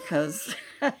because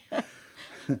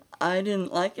I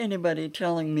didn't like anybody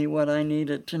telling me what I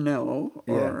needed to know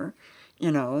or,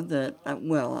 that,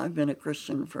 I've been a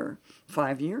Christian for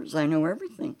 5 years. I know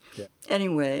everything.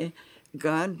 Anyway,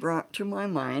 God brought to my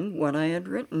mind what I had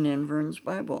written in Vern's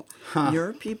Bible.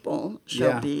 Your people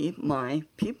shall be my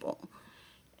people.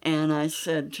 And I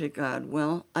said to God,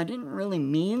 well, I didn't really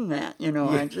mean that,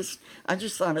 I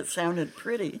just thought it sounded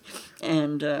pretty.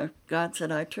 And God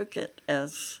said I took it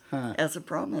as a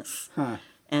promise.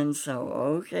 And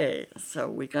so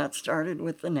we got started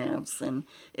with the Navs, and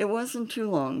it wasn't too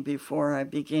long before I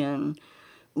began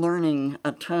learning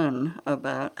a ton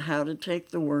about how to take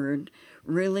the word,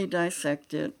 really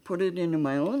dissect it, put it into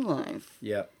my own life,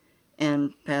 Yep.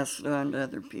 and pass it on to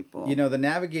other people. You know, the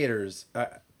Navigators,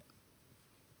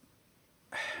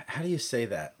 how do you say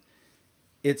that?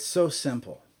 It's so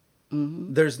simple.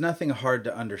 Mm-hmm. There's nothing hard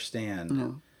to understand.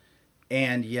 No.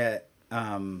 And yet,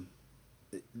 it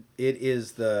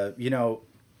is was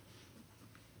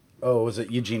it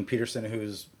Eugene Peterson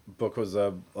whose book was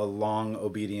a long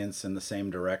obedience in the same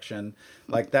direction?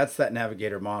 Like, that's that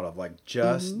Navigator model of like,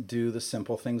 just do the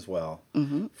simple things well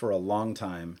for a long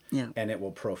time, and it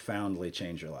will profoundly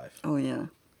change your life. Oh, yeah.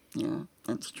 Yeah,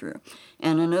 that's true.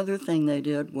 And another thing they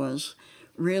did was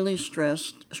really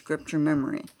stressed scripture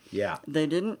memory. Yeah. They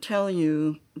didn't tell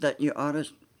you that you ought to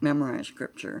memorize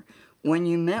scripture. When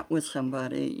you met with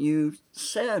somebody, you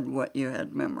said what you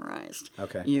had memorized.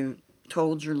 Okay. You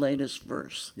told your latest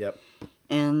verse. Yep.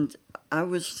 And I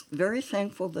was very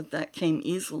thankful that came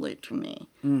easily to me.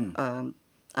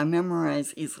 I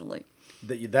memorize easily.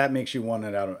 That makes you one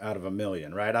out of a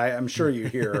million, right? I'm sure you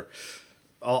hear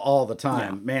all the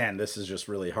time, man, this is just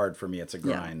really hard for me. It's a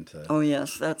grind. Oh,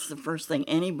 yes. That's the first thing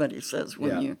anybody says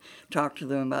when you talk to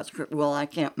them about scripture. Well, I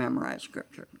can't memorize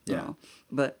scripture. No.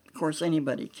 But, of course,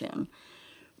 anybody can.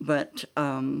 But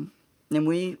then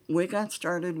we got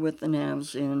started with the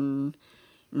Navs in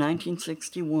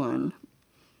 1961.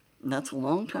 That's a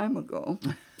long time ago.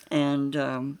 And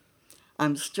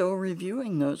I'm still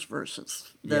reviewing those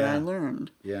verses that I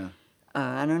learned. Yeah.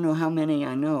 I don't know how many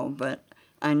I know, but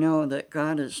I know that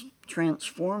God has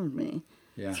transformed me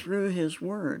through His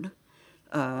Word.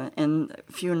 And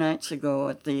a few nights ago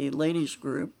at the ladies'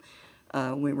 group,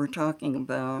 we were talking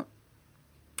about,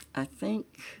 I think,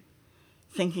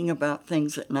 thinking about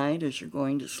things at night as you're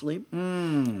going to sleep.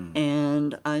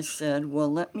 And I said,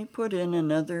 well, let me put in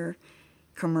another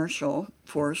commercial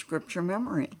for scripture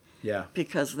memory. Yeah.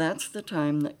 Because that's the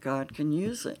time that God can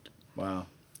use it. Wow.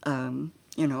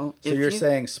 You know. So you're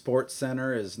saying Sports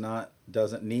Center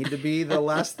doesn't need to be the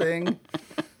last thing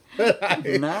that I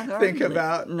think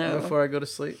about before I go to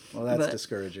sleep? Well, that's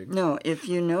discouraging. No, if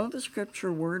you know the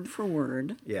scripture word for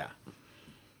word,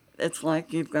 it's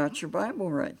like you've got your Bible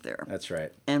right there. That's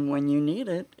right. And when you need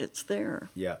it, it's there.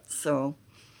 Yeah. So,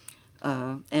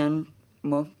 and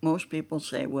most people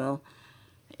say, well,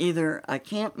 either I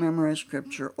can't memorize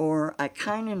scripture or I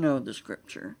kind of know the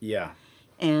scripture. Yeah.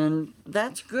 And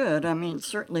that's good. I mean, it's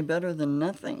certainly better than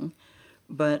nothing.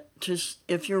 But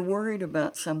if you're worried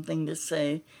about something, to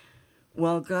say,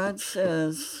 well, God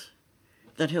says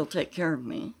that He'll take care of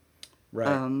me.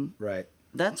 Right. Right.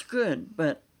 That's good,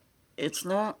 but it's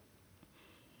not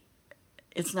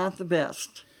the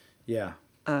best. Yeah.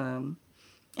 And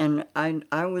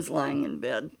I was lying in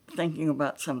bed thinking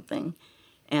about something,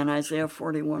 and Isaiah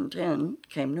 41:10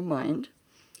 came to mind.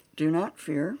 Do not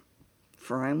fear,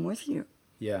 for I am with you.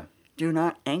 Yeah. Do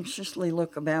not anxiously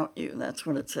look about you. That's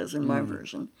what it says in my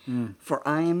version. For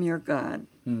I am your God.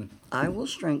 I will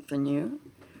strengthen you.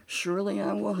 Surely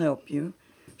I will help you.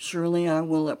 Surely I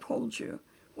will uphold you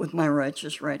with my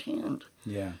righteous right hand.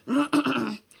 Yeah.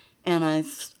 And I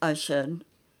said,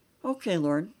 okay,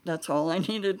 Lord, that's all I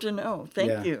needed to know.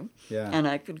 Thank you. Yeah. And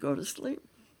I could go to sleep.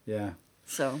 Yeah.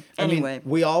 So, anyway. I mean,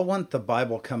 we all want the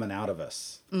Bible coming out of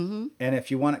us. And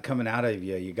if you want it coming out of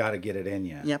you, you got to get it in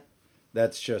you. Yep.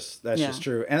 That's just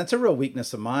true. And it's a real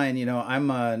weakness of mine. You know, I'm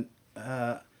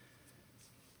how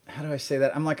do I say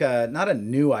that? I'm like not a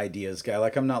new ideas guy.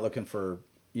 Like, I'm not looking for,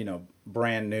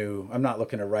 brand new. I'm not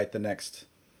looking to write the next,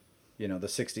 the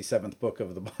 67th book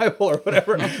of the Bible or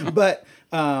whatever. But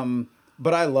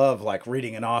I love like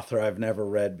reading an author I've never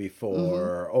read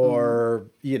before or,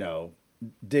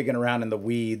 digging around in the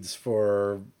weeds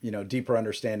for, deeper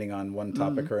understanding on one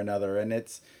topic or another. And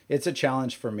it's a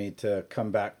challenge for me to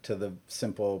come back to the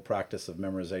simple practice of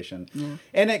memorization. Yeah.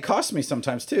 And it costs me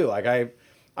sometimes too. Like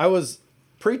I was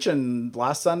preaching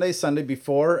last Sunday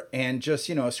before, and just,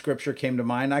 a scripture came to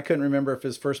mind. I couldn't remember if it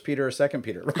was 1 Peter or 2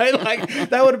 Peter, right? Like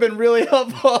that would have been really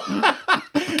helpful.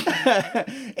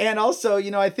 And also,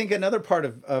 I think another part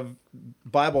of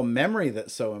Bible memory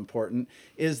that's so important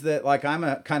is that, like, I'm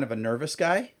a kind of a nervous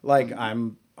guy. Like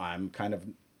I'm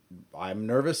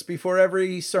nervous before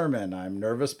every sermon. I'm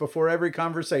nervous before every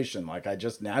conversation. Like I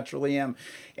just naturally am.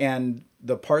 And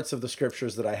the parts of the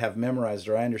scriptures that I have memorized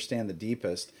or I understand the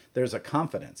deepest, there's a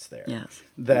confidence there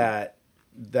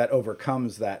that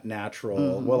overcomes that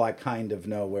natural, well, I kind of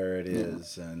know where it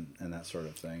is and that sort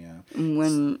of thing. Yeah.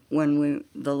 When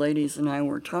the ladies and I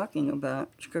were talking about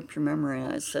scripture memory,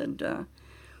 I said,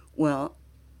 well,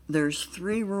 there's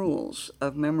 3 rules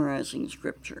of memorizing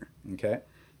scripture. Okay.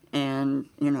 And,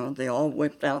 they all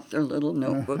whipped out their little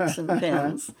notebooks and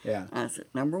pens. Yeah. I said,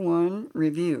 number 1,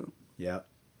 review. Yeah.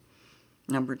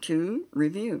 Number 2,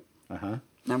 review. Uh-huh.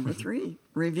 Number 3,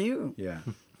 review. Yeah.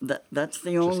 That's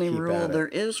the only keep rule at it. there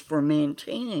is for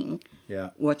maintaining Yeah.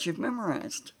 what you've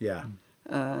memorized. Yeah.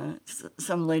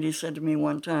 Some lady said to me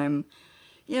one time,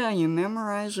 yeah, you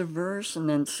memorize a verse and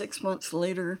then 6 months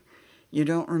later you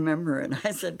don't remember it.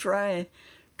 I said, try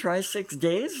 6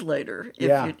 days later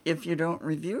if you don't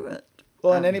review it.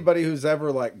 Well, and anybody who's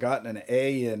ever gotten an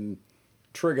A in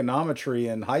trigonometry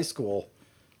in high school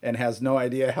and has no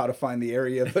idea how to find the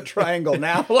area of a triangle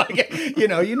now,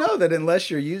 you know that unless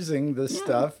you're using this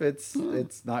stuff, it's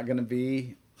not going to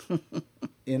be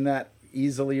in that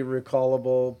easily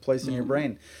recallable place in your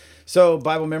brain. So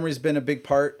Bible memory's been a big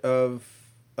part of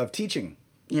teaching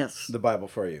the Bible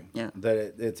for you. Yeah.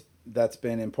 That's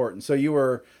been important. So you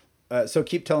were so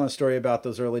keep telling a story about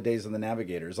those early days of the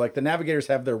Navigators. Like the Navigators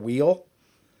have their wheel,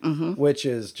 which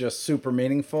is just super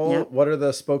meaningful. Yep. What are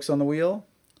the spokes on the wheel?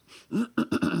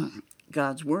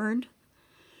 God's word,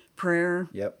 prayer.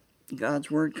 Yep. God's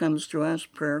word comes to us.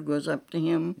 Prayer goes up to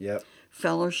him. Yep.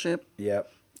 Fellowship. Yep.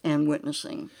 And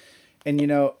witnessing. And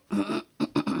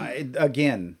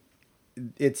again,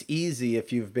 it's easy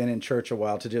if you've been in church a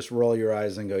while to just roll your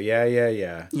eyes and go,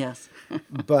 yeah. Yes.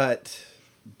 But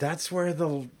that's where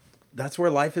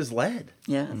life is led.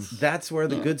 Yes. That's where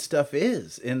the good stuff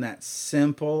is, in that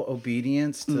simple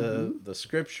obedience to the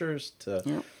scriptures,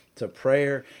 to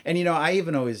prayer. And, I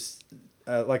even always,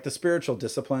 the spiritual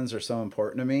disciplines are so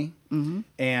important to me. Mm-hmm.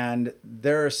 And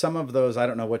there are some of those, I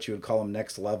don't know what you would call them,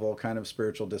 next level kind of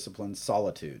spiritual disciplines,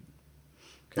 solitude.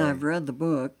 Okay. I've read the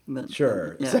book, but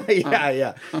sure.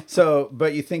 Yeah. So,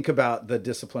 but you think about the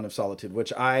discipline of solitude,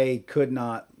 which I could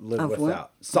not live without.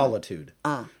 What? Solitude.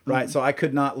 Right. Mm-hmm. So I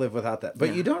could not live without that.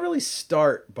 But you don't really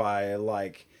start by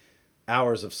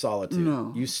hours of solitude.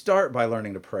 No. You start by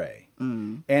learning to pray.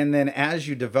 Mm. And then as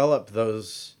you develop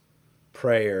those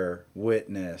prayer,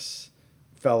 witness,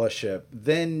 fellowship,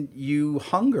 then you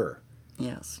hunger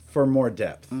for more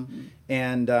depth.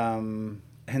 Mm-hmm.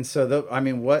 And so,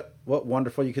 what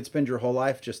wonderful. You could spend your whole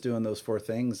life just doing those 4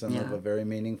 things and live a very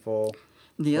meaningful,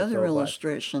 The other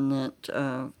illustration that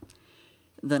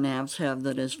the Navs have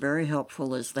that is very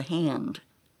helpful is the hand.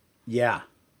 Yeah.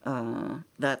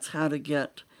 That's how to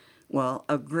get,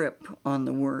 a grip on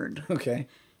the word. Okay.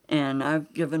 And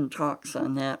I've given talks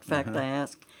on that. In fact, I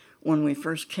asked when we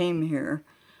first came here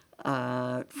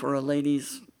for a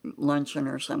ladies' luncheon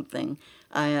or something,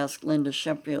 I asked Linda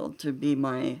Sheffield to be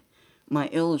my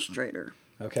illustrator.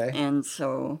 Okay. And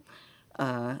so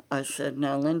I said,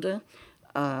 now, Linda,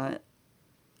 I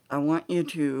want you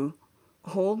to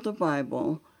hold the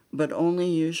Bible, but only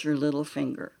use your little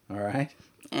finger. All right.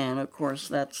 And, of course,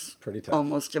 that's pretty tough.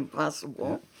 Almost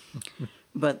impossible. Yeah.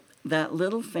 But that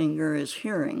little finger is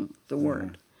hearing the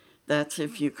word. That's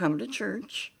if you come to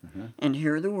church and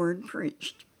hear the word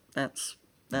preached. That's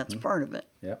part of it.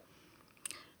 Yep.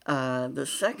 The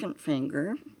second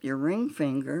finger, your ring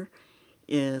finger,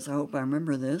 is, I hope I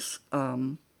remember this,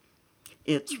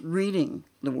 it's reading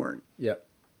the word. Yep.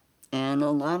 And a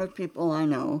lot of people I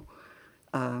know,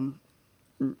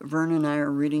 Vern and I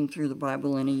are reading through the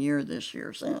Bible in a year this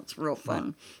year, so it's real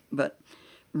fun. But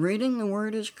reading the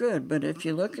word is good, but if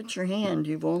you look at your hand,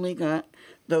 you've only got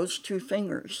those 2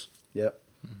 fingers. Yep.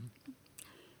 Mm-hmm.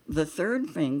 The third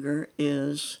finger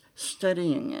is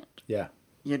studying it. Yeah.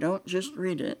 You don't just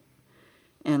read it.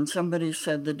 And somebody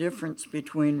said the difference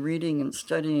between reading and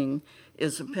studying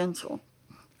is a pencil.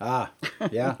 Ah,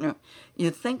 yeah. You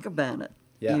think about it.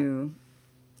 Yeah. You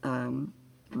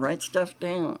write stuff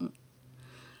down.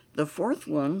 The fourth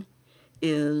one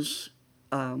is,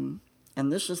 and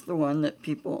this is the one that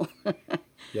people...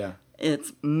 yeah.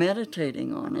 It's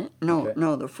meditating on it.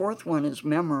 No, the fourth one is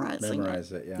memorizing it.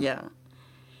 Memorize it, yeah. Yeah.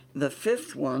 The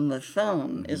fifth one, the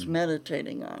thumb, is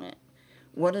meditating on it.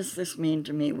 What does this mean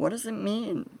to me? What does it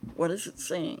mean? What is it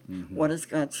saying? Mm-hmm. What is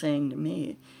God saying to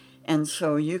me? And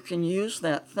so you can use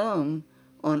that thumb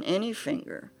on any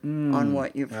finger, on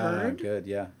what you've heard, good,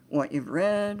 yeah. What you've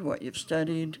read, what you've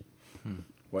studied.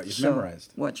 What you've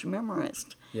memorized. What you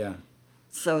memorized. Yeah.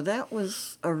 So that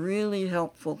was a really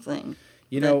helpful thing.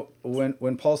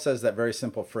 When Paul says that very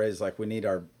simple phrase, like we need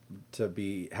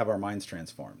have our minds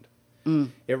transformed,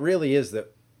 it really is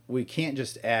that we can't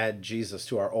just add Jesus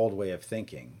to our old way of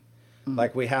thinking. Mm-hmm.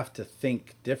 Like we have to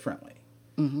think differently.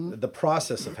 Mm-hmm. The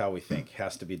process of how we think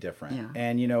has to be different. Yeah.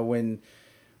 And, when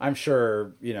I'm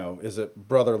sure, is it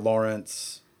Brother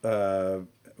Lawrence,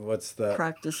 what's the...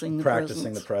 Practicing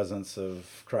the presence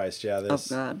of Christ. Yeah. Of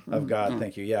God. Of God. Mm-hmm.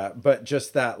 Thank you. Yeah. But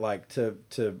just that, like to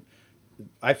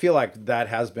I feel like that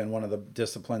has been one of the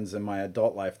disciplines in my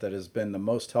adult life that has been the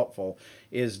most helpful,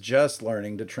 is just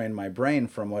learning to train my brain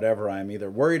from whatever I'm either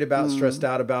worried about, stressed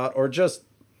out about, or just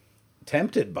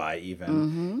tempted by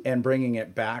even, and bringing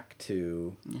it back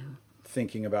to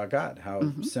thinking about God,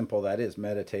 how simple that is,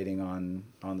 meditating on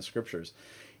the scriptures.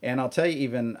 And I'll tell you,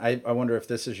 even, I wonder if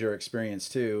this is your experience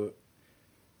too,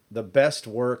 the best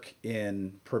work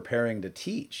in preparing to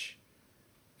teach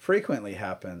frequently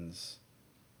happens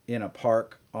in a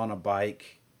park, on a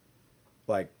bike,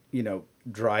 like,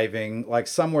 driving, like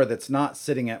somewhere that's not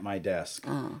sitting at my desk,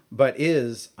 but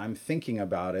I'm thinking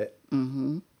about it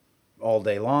all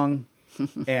day long.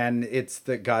 And it's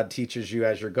that God teaches you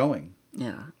as you're going.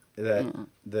 Yeah. That's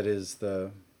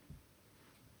the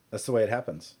way it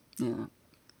happens. Yeah.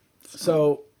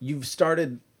 So you've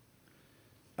started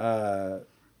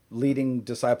leading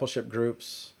discipleship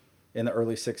groups in the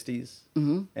early 60s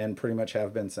and pretty much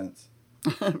have been since.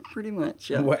 Pretty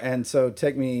much, yeah. And so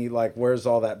take me, like, where's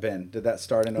all that been? Did that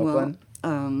start in Oakland?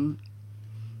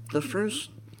 The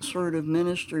first sort of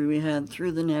ministry we had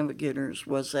through the Navigators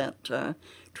was at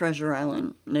Treasure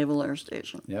Island Naval Air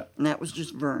Station. Yeah. And that was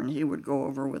just Vern. He would go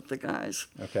over with the guys.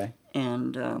 Okay.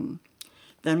 And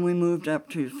then we moved up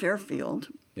to Fairfield.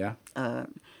 Yeah.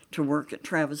 To work at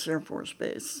Travis Air Force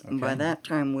Base. Okay. And by that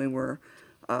time, we were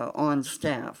on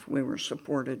staff. We were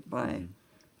supported by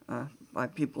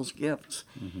people's gifts.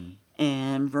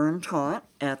 And Vern taught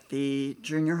at the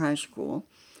junior high school,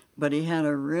 but he had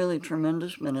a really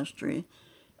tremendous ministry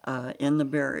in the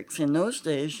barracks. In those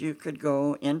days, you could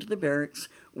go into the barracks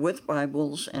with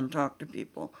Bibles and talk to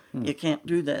people. You can't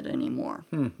do that anymore.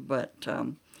 But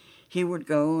he would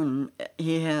go, and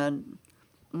he had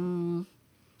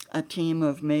a team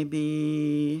of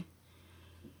maybe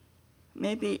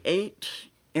 8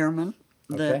 airmen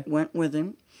that went with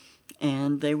him,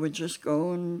 and they would just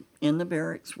go and in the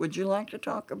barracks, would you like to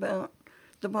talk about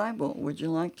the Bible? Would you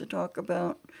like to talk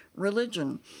about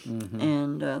religion?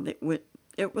 And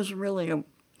it was really a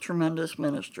tremendous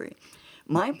ministry.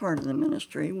 My part of the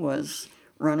ministry was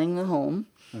running the home,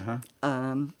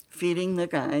 feeding the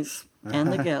guys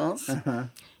and the gals,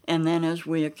 and then as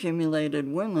we accumulated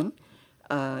women,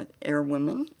 air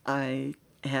women, I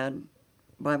had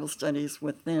Bible studies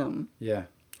with them. Yeah.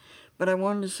 But I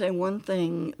wanted to say one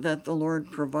thing that the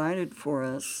Lord provided for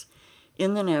us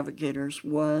in the Navigators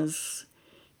was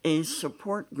a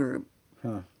support group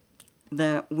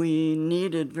that we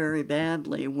needed very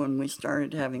badly when we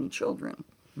started having children.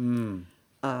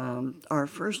 Our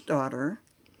first daughter,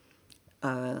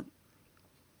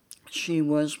 she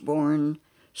was born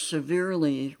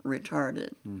severely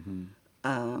retarded.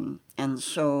 And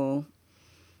so,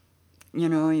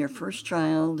 your first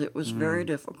child, it was very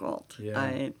difficult.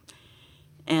 Yeah.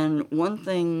 And one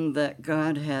thing that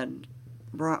God had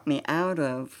brought me out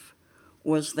of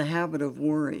was the habit of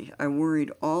worry. I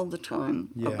worried all the time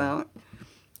about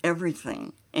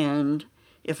everything. And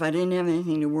if I didn't have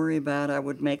anything to worry about, I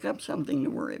would make up something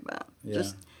to worry about. Yeah.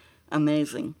 Just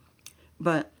amazing.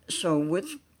 But so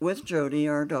with Jody,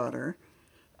 our daughter,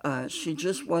 she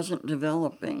just wasn't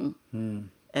developing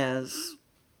as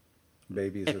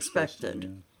babies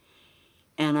expected.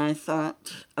 And I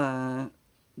thought,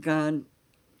 God,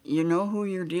 you know who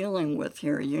you're dealing with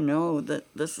here. You know that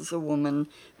this is a woman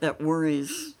that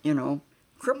worries,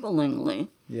 cripplingly.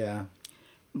 Yeah.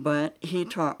 But he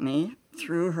taught me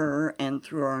through her and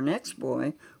through our next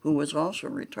boy, who was also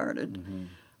retarded,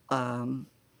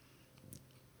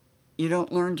 you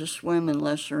don't learn to swim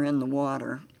unless you're in the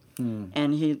water.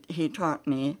 And he taught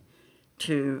me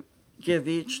to give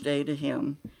each day to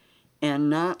him and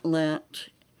not let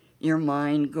your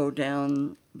mind go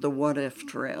down the what-if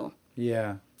trail.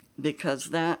 Yeah. Because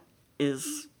that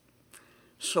is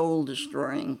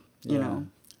soul-destroying, you know.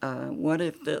 What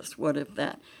if this? What if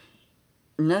that?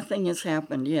 Nothing has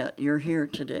happened yet. You're here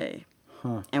today.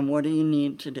 And what do you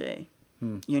need today?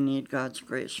 You need God's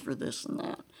grace for this and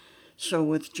that. So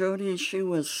with Jody, she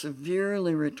was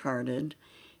severely retarded,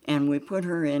 and we put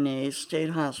her in a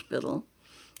state hospital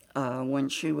when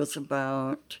she was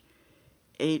about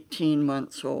 18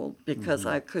 months old because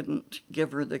I couldn't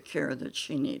give her the care that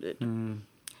she needed.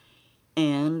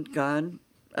 And God,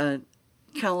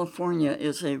 California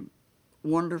is a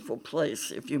wonderful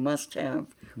place if you must have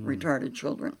retarded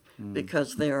children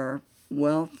because they are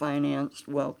well-financed,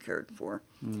 well-cared for.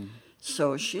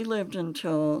 So she lived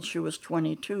until she was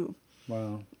 22.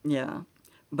 Wow. Yeah.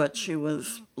 But she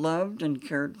was loved and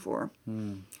cared for.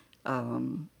 And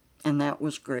that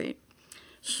was great.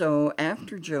 So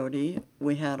after Jody,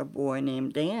 we had a boy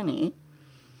named Danny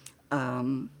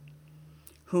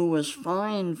who was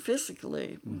fine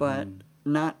physically, but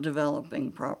not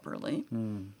developing properly.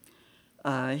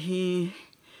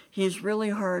 He's really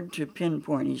hard to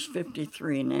pinpoint. He's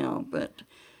 53 now, but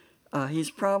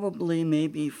he's probably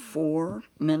maybe 4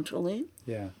 mentally.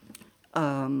 Yeah.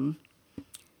 And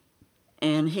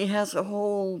he has a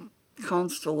whole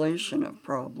constellation of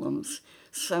problems.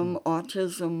 Some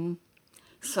autism,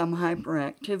 some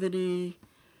hyperactivity.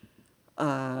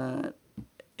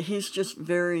 He's just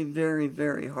very, very,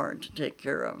 very hard to take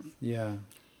care of. Yeah.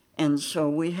 And so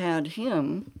we had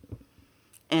him,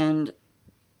 and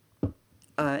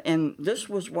this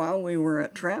was while we were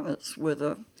at Travis with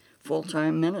a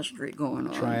full-time ministry going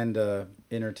on. Trying to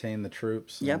entertain the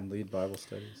troops Yep. and lead Bible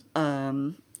studies.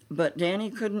 But Danny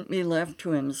couldn't be left to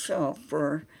himself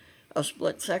for a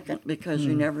split second because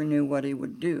you never knew what he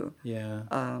would do. Yeah.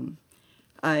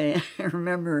 I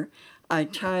remember I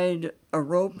tied a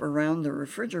rope around the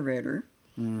refrigerator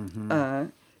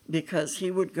because he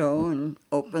would go and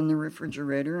open the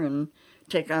refrigerator and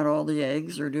take out all the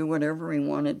eggs or do whatever he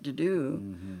wanted to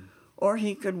do. Or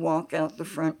he could walk out the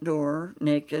front door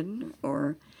naked,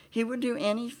 or he would do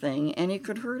anything, and he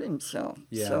could hurt himself.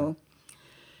 Yeah. So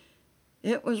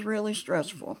it was really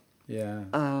stressful. Yeah.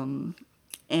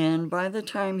 And by the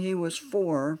time he was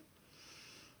 4,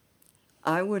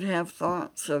 I would have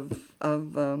thoughts of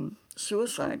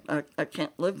suicide. I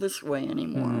can't live this way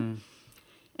anymore.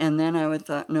 And then I would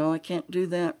thought, no, I can't do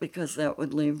that because that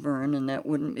would leave Vern and that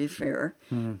wouldn't be fair.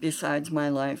 Besides, my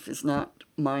life is not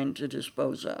mine to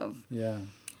dispose of. Yeah.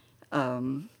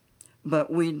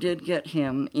 But we did get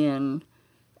him in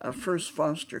first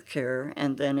foster care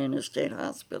and then in a state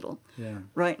hospital. Yeah.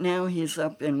 Right now he's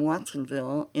up in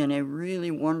Watsonville in a really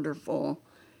wonderful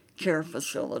care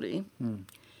facility.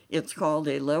 It's called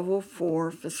a level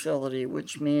 4 facility,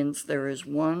 which means there is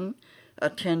 1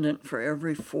 attendant for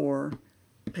every 4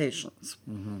 patients.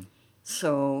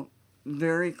 So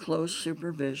very close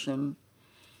supervision.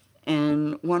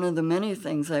 And one of the many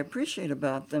things I appreciate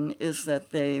about them is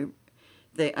that they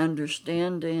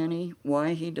understand Danny,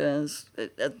 why he does,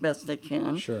 as best they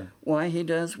can, Sure. why he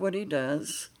does what he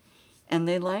does, and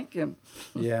they like him.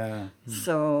 Yeah.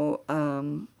 So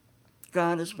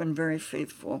God has been very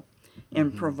faithful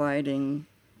in providing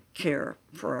care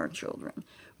for our children.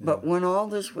 But when all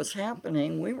this was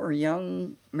happening, we were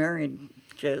young married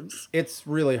kids. It's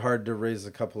really hard to raise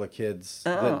a couple of kids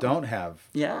that don't have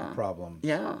problems.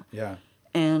 Yeah. Yeah.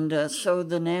 And so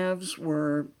the Navs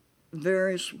were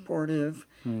very supportive.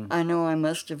 I know I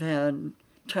must have had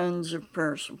tons of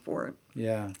prayer support.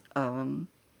 Yeah.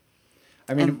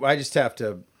 I just have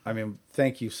to,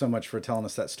 thank you so much for telling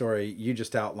us that story. You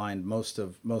just outlined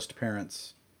most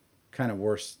parents' kind of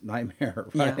worst nightmare,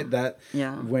 right?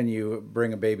 When you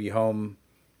bring a baby home,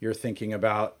 you're thinking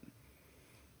about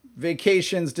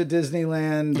vacations to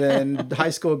Disneyland and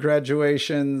high school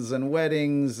graduations and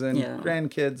weddings and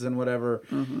grandkids and whatever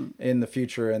in the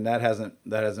future, and that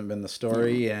hasn't been the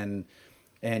story, and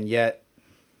yet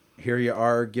here you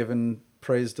are giving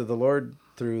praise to the Lord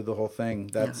through the whole thing.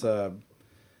 That's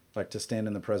like to stand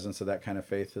in the presence of that kind of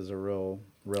faith is a real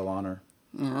honor.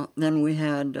 Yeah. Then we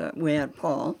had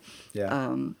Paul.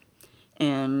 Yeah.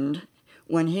 And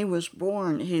when he was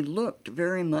born, he looked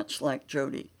very much like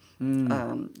Jody.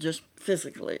 Just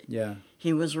physically. Yeah.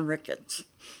 He was a Ricketts.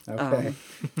 Okay.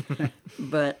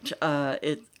 But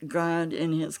God,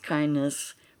 in his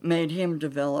kindness, made him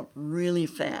develop really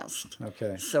fast.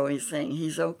 Okay. So he's saying,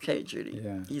 he's okay, Judy.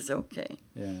 Yeah. He's okay.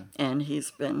 Yeah. And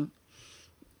he's been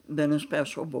a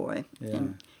special boy. Yeah.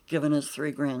 And given us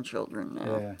 3 grandchildren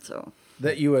now. Yeah. So.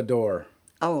 That you adore.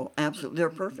 Oh, absolutely. They're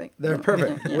perfect. They're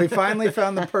perfect. We finally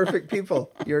found the perfect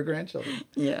people, your grandchildren.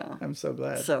 Yeah. I'm so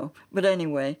glad. So, but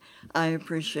anyway, I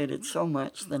appreciated so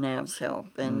much the Nav's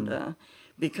help. And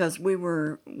because we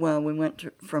went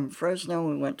from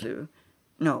Fresno,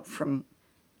 from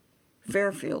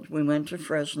Fairfield, we went to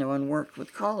Fresno and worked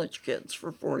with college kids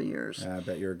for 4 years. I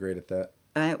bet you were great at that.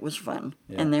 It was fun.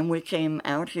 Yeah. And then we came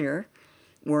out here,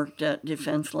 worked at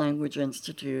Defense Language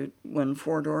Institute when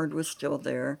Fort Ord was still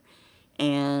there,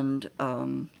 and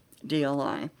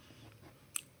DLI,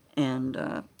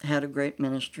 and had a great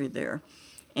ministry there.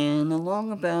 And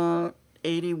along about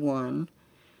 81,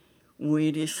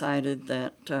 we decided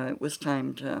that it was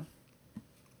time to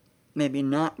maybe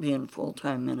not be in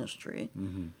full-time ministry,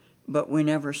 but we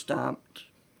never stopped,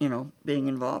 being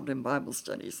involved in Bible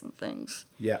studies and things.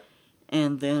 Yeah.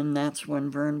 And then that's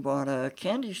when Vern bought a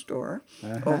candy store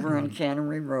over on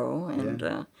Cannery Row,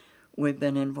 and we've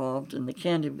been involved in the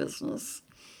candy business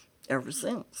ever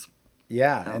since.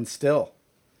 Yeah, and still.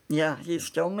 Yeah, he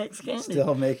still makes candy.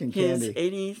 Still making candy. He's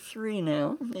 83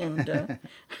 now, and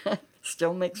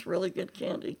still makes really good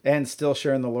candy. And still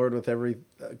sharing the Lord with every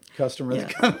customer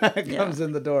that comes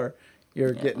in the door.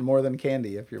 You're getting more than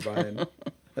candy if you're buying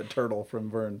a turtle from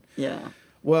Vern. Yeah.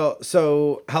 Well,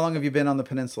 so how long have you been on the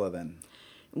peninsula then?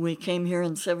 We came here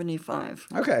in 75.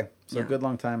 Okay, so a good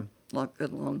long time.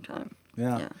 Good long time.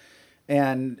 Yeah.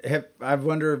 And I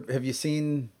wonder, have you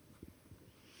seen?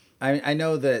 I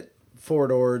know that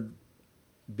Fort Ord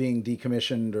being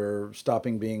decommissioned or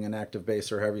stopping being an active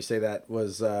base, or however you say that,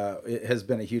 was it has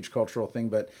been a huge cultural thing.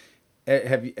 But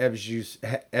have you,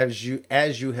 as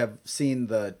you have seen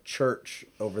the church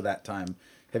over that time,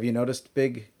 have you noticed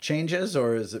big changes,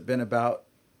 or has it been about?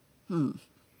 You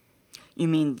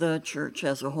mean the church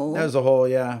as a whole? As a whole,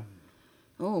 yeah.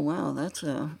 Oh wow, that's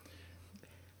a.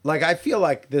 Like, I feel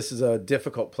like this is a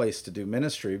difficult place to do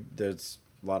ministry. There's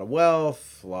a lot of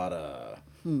wealth, a lot of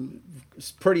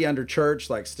it's pretty under church.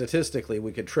 Like, statistically,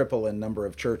 we could triple in number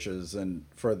of churches and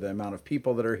for the amount of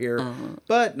people that are here,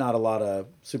 but not a lot of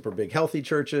super big healthy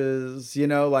churches. You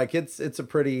know, like it's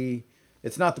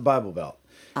not the Bible Belt.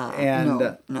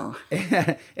 No.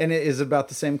 And it is about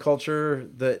the same culture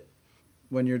that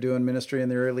when you're doing ministry in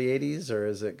the early 80s, or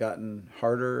has it gotten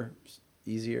harder,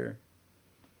 easier?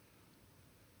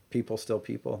 People still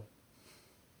people?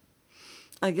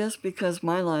 I guess because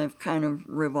my life kind of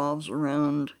revolves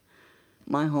around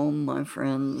my home, my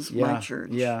friends, my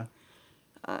church. Yeah.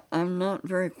 I'm not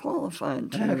very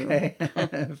qualified to. Okay.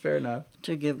 Fair enough.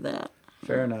 To give that.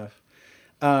 Fair enough.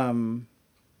 So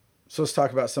let's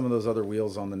talk about some of those other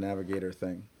wheels on the Navigator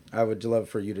thing. I would love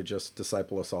for you to just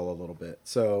disciple us all a little bit.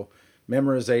 So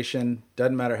memorization,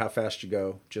 doesn't matter how fast you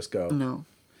go, just go. No.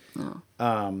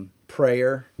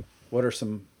 Prayer. What are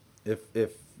some,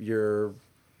 if you're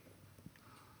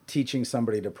teaching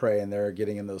somebody to pray and they're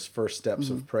getting in those first steps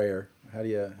of prayer,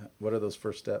 what are those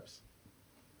first steps?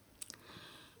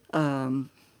 I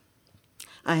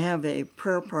have a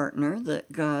prayer partner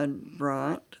that God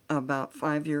brought about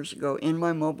 5 years ago in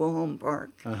my mobile home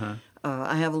park.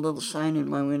 I have a little sign in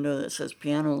my window that says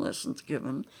piano lessons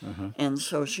given. And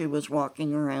so she was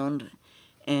walking around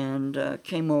and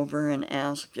came over and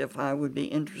asked if I would be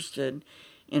interested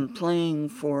in playing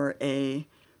for a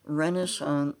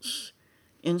Renaissance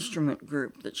instrument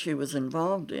group that she was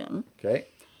involved in. Okay.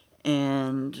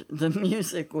 And the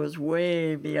music was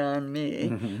way beyond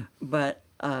me. But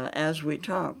as we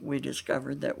talked, we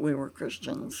discovered that we were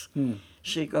Christians.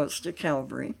 She goes to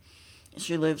Calvary.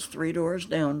 She lives 3 doors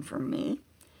down from me.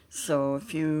 So a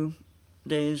few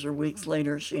days or weeks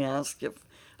later, she asked if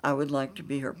I would like to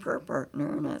be her prayer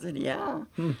partner. And I said, yeah.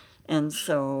 And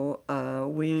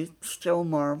so we still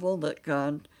marvel that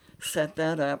God set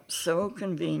that up. So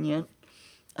convenient.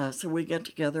 So we get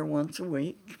together once a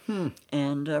week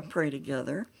and pray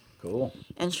together. Cool.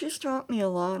 And she's taught me a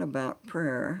lot about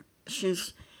prayer.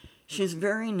 She's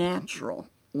very natural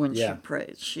when she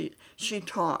prays. She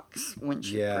talks when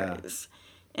she prays.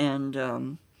 And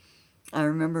I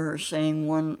remember her saying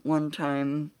one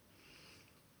time,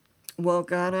 well,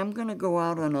 God, I'm going to go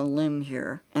out on a limb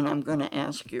here, and I'm going to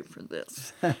ask you for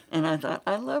this. And I thought,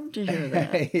 I love to hear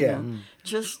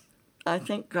that. I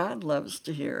think God loves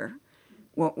to hear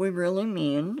what we really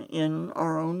mean in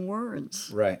our own words.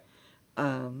 Right.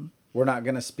 We're not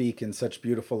going to speak in such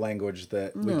beautiful language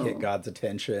that we get God's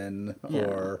attention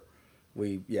or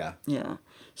we, Yeah.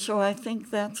 So I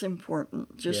think that's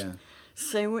important. Just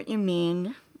say what you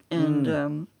mean,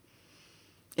 and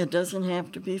it doesn't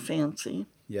have to be fancy.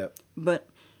 Yep.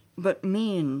 But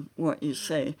mean what you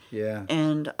say. Yeah.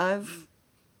 And I've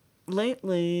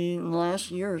lately, in the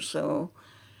last year or so,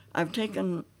 I've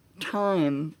taken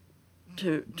time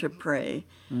to pray,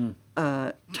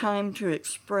 time to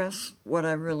express what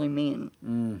I really mean.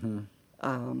 You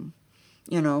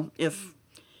know,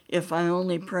 if I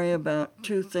only pray about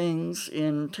 2 things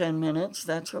in 10 minutes,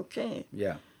 that's okay.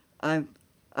 Yeah. I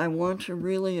want to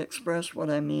really express what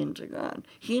I mean to God.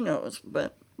 He knows,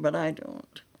 but I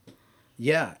don't.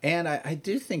 Yeah, and I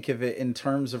do think of it in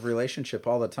terms of relationship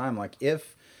all the time. Like,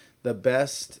 if the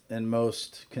best and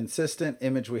most consistent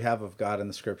image we have of God in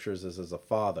the scriptures is as a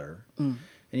father, and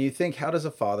you think, how does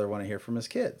a father want to hear from his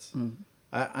kids?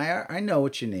 I know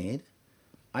what you need.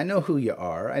 I know who you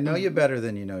are. I know you better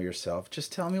than you know yourself.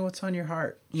 Just tell me what's on your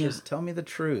heart. Just tell me the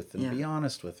truth and be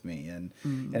honest with me. And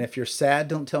if you're sad,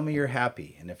 don't tell me you're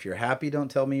happy. And if you're happy, don't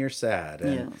tell me you're sad.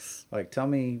 And like, tell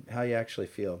me how you actually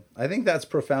feel. I think that's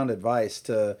profound advice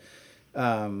to,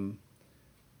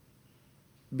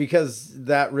 because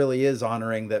that really is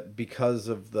honoring that because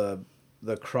of the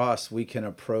cross, we can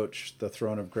approach the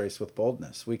throne of grace with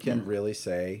boldness. We can really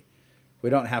say, we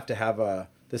don't have to have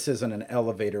this isn't an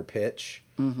elevator pitch.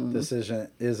 This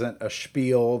isn't a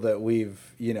spiel that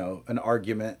we've, an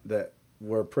argument that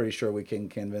we're pretty sure we can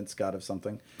convince God of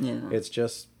something. It's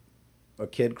just a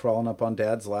kid crawling up on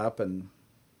dad's lap and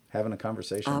having a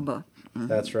conversation. Abba. Mm-hmm.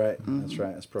 That's right. Mm-hmm. That's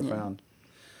right. It's profound.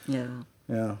 Yeah.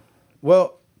 Yeah.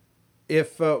 Well,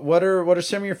 if what are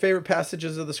some of your favorite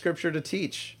passages of the scripture to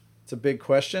teach? It's a big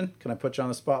question. Can I put you on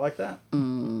the spot like that?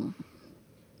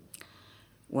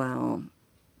 Wow.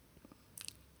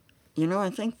 I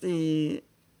think the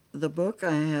book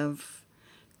I have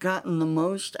gotten the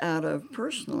most out of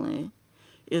personally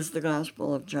is the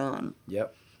Gospel of John.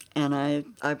 Yep. And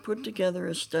I put together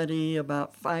a study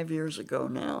about 5 years ago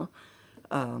now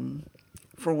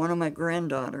for one of my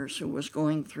granddaughters who was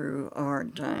going through a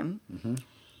hard time. Mm-hmm.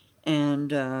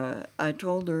 And I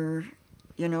told her,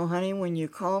 honey, when you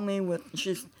call me with,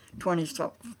 she's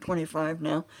 25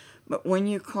 now, but when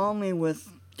you call me with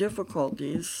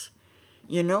difficulties,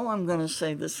 I'm going to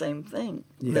say the same thing.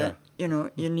 Yeah. That,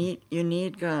 you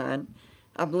need God.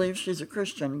 I believe she's a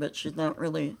Christian, but she's not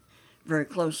really very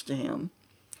close to him.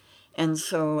 And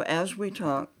so as we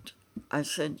talked, I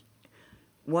said,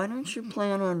 why don't you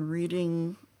plan on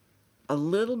reading a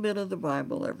little bit of the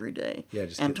Bible every day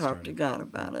and talk to God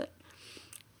about it?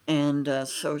 And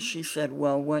so she said,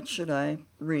 well, what should I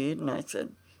read? And I said,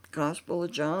 Gospel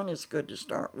of John is good to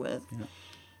start with. Yeah.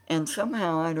 And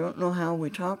somehow, I don't know how we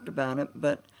talked about it,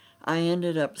 but I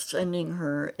ended up sending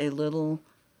her a little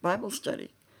Bible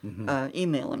study,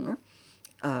 emailing her.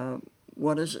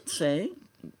 What does it say?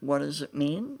 What does it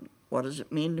mean? What does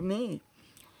it mean to me?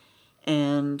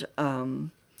 And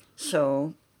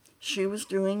so she was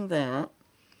doing that.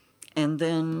 And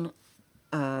then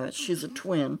she's a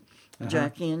twin,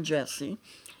 Jackie and Jessie.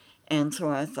 And so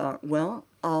I thought, well,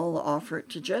 I'll offer it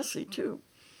to Jessie too.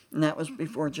 And that was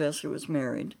before Jessie was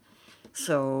married.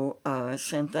 So I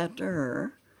sent that to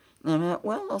her. And I thought,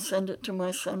 well, I'll send it to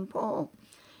my son Paul.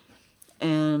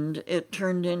 And it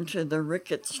turned into the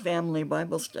Ricketts Family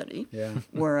Bible Study,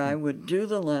 where I would do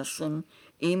the lesson,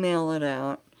 email it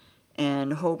out,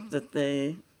 and hope that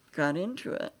they got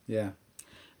into it. Yeah.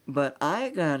 But I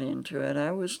got into it.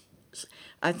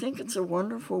 I think it's a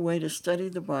wonderful way to study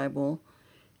the Bible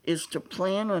is to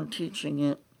plan on teaching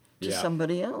it to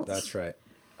somebody else. That's right.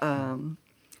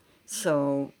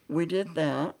 So we did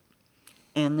that.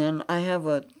 And then I have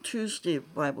a Tuesday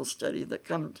Bible study that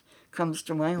comes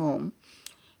to my home.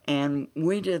 And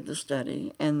we did the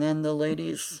study. And then the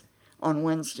ladies on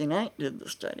Wednesday night did the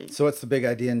study. So what's the big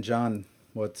idea in John?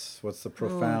 What's the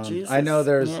profound? Jesus. I know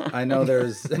there's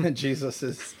Jesus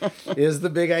is the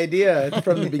big idea. It's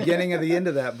from the beginning of the end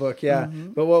of that book. Yeah.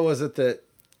 Mm-hmm. But what was it that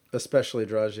especially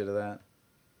draws you to that?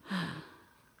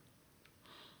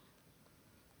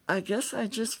 I guess I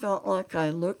just felt like I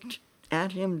looked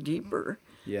at him deeper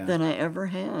than I ever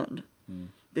had,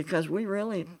 because we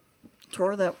really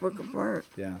tore that book apart.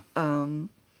 Yeah. And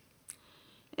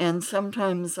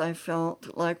sometimes I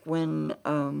felt like when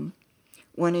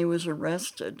he was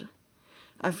arrested,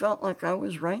 I felt like I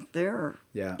was right there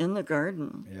in the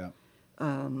garden.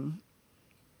 Yeah.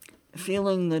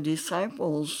 Feeling the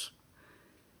disciples'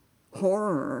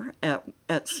 horror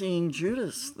at seeing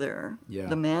Judas there,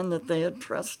 the man that they had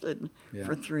trusted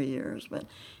for 3 years. But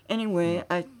anyway,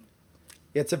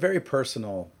 it's a very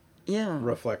personal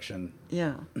reflection.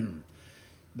 Yeah.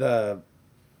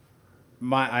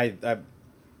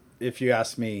 If you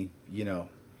ask me,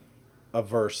 a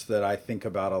verse that I think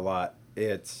about a lot,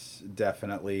 it's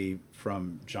definitely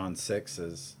from John 6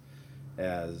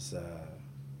 as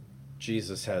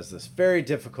Jesus has this very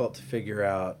difficult to figure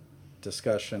out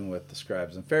discussion with the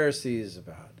scribes and Pharisees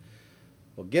about,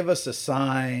 well, give us a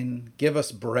sign, give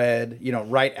us bread,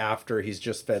 right after he's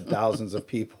just fed thousands of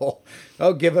people.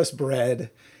 Oh, give us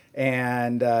bread.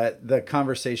 And the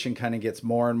conversation kind of gets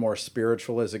more and more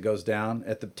spiritual as it goes down.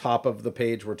 At the top of the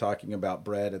page, we're talking about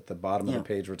bread. At the bottom of the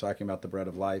page, we're talking about the bread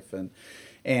of life.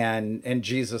 And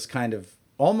Jesus kind of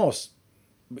almost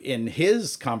in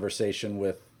his conversation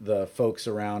with the folks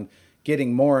around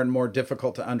getting more and more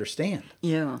difficult to understand.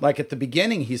 Yeah. Like at the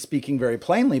beginning, he's speaking very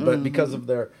plainly, but because of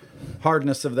their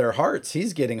hardness of their hearts,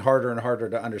 he's getting harder and harder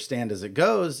to understand as it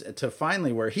goes, to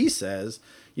finally where he says,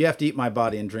 you have to eat my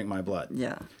body and drink my blood.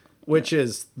 Yeah. Which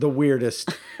is the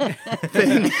weirdest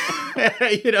thing,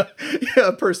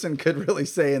 a person could really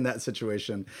say in that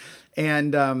situation.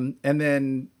 And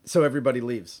then, so everybody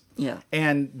leaves. Yeah.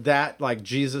 And that, like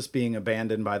Jesus being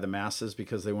abandoned by the masses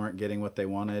because they weren't getting what they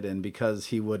wanted, and because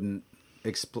he wouldn't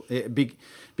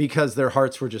because their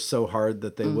hearts were just so hard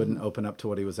that they wouldn't open up to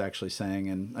what he was actually saying.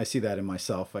 And I see that in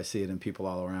myself. I see it in people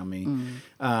all around me.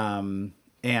 And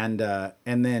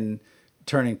then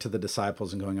turning to the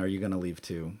disciples and going, are you going to leave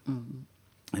too?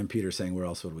 And Peter saying, where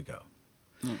else would we go?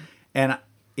 And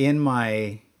in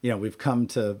my, we've come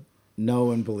to know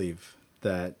and believe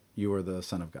that you are the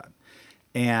Son of God.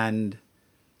 And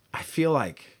I feel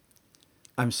like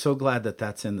I'm so glad that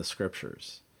that's in the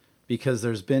scriptures, because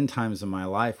there's been times in my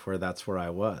life where that's where I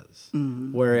was,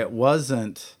 where it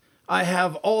wasn't, I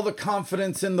have all the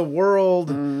confidence in the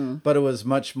world, but it was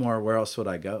much more, where else would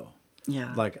I go?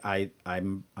 Yeah. Like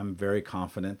I'm very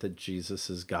confident that Jesus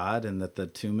is God and that the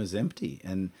tomb is empty.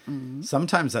 And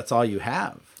sometimes that's all you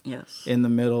have. Yes. In the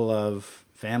middle of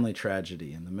family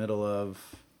tragedy, in the middle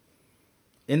of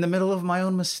my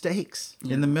own mistakes,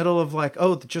 in the middle of like,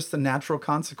 just the natural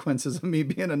consequences of me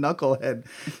being a knucklehead.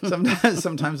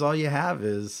 Sometimes all you have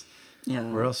is,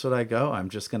 where else would I go? I'm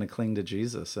just going to cling to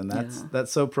Jesus. And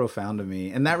that's so profound to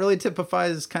me. And that really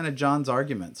typifies kind of John's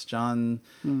arguments. John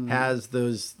has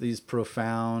these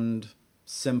profound,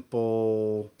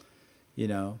 simple,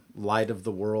 light of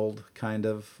the world kind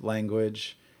of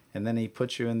language. And then he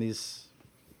puts you in these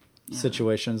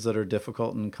situations that are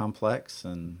difficult and complex,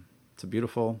 and it's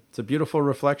a beautiful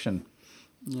reflection.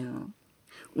 Yeah.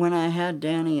 When I had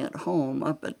Danny at home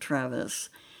up at Travis,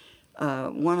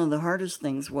 one of the hardest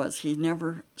things was he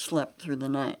never slept through the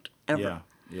night, ever.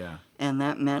 Yeah. And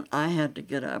that meant I had to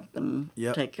get up and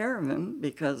take care of him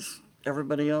because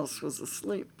everybody else was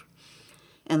asleep.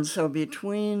 And so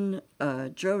between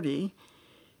Jody,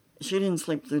 she didn't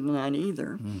sleep through the night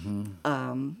either.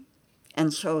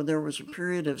 And so there was a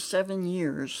period of 7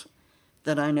 years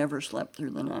that I never slept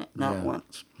through the night, not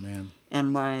once. Man.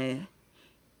 And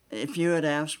if you had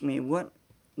asked me, what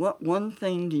one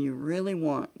thing do you really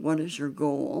want? What is your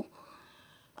goal?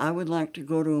 I would like to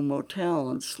go to a motel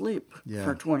and sleep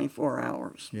for 24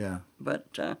 hours. Yeah.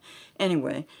 But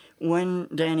anyway, when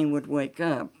Danny would wake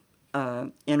up,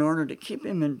 in order to keep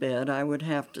him in bed, I would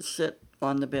have to sit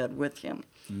on the bed with him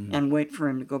and wait for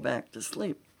him to go back to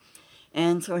sleep.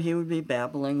 And so he would be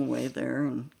babbling away there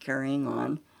and carrying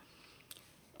on.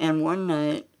 And one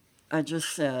night, I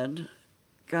just said,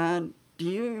 God, do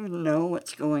you even know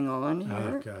what's going on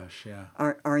here? Oh, gosh, yeah.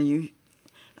 Are you,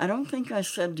 I don't think I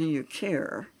said, do you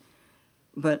care?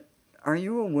 But are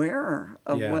you aware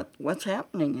of what's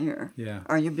happening here? Yeah.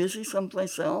 Are you busy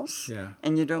someplace else? Yeah.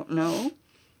 And you don't know?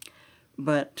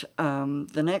 But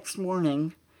the next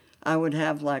morning, I would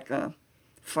have like a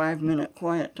 5-minute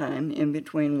quiet time in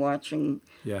between watching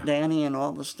Danny and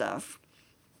all the stuff.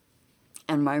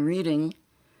 And my reading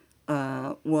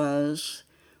was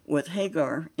with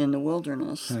Hagar in the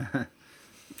wilderness.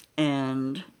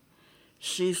 And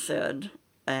she said,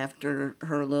 after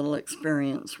her little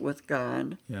experience with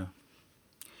God,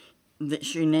 that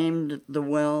she named the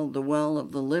well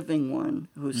of the living one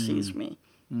who sees me.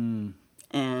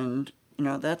 And,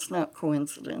 that's not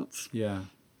coincidence. Yeah.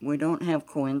 We don't have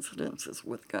coincidences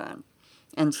with God.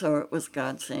 And so it was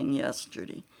God saying, yes,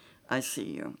 Judy, I see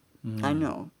you. I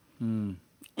know.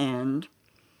 And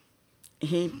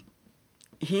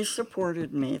he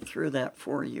supported me through that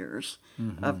 4 years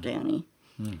of Danny.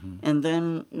 And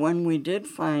then when we did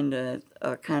find a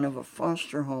kind of a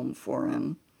foster home for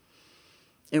him,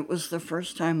 it was the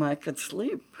first time I could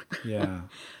sleep. Yeah.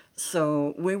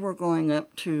 So we were going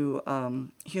up to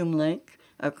Hume Lake,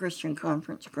 a Christian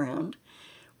conference ground,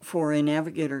 for a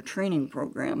navigator training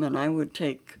program, and I would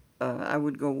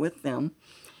go with them.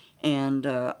 And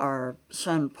our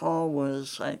son Paul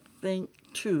was, I think,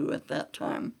 2 at that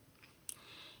time.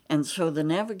 And so the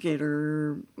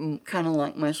navigator, kind of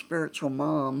like my spiritual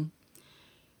mom,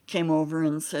 came over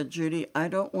and said, Judy, I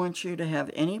don't want you to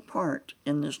have any part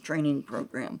in this training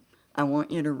program. I want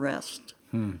you to rest.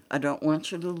 I don't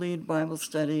want you to lead Bible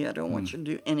study. I don't want you to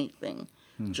do anything.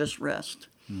 Just rest.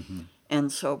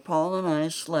 And so Paul and I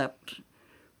slept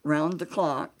round the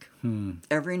clock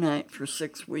every night for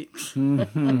 6 weeks.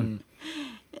 And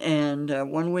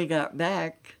when we got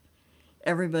back,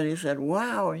 everybody said,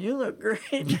 wow, you look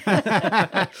great.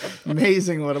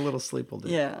 Amazing what a little sleep will do.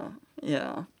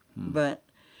 Yeah. But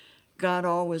God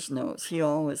always knows. He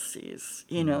always sees.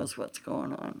 He knows what's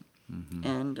going on.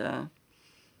 And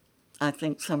I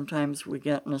think sometimes we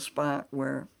get in a spot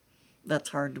where that's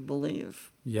hard to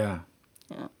believe. Yeah.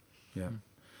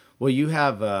 Well, you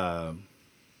have a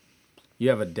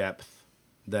depth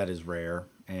that is rare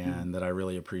and that I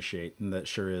really appreciate, and that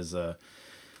sure is a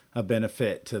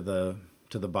benefit to the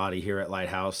body here at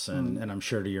Lighthouse, and I'm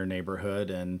sure to your neighborhood.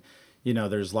 And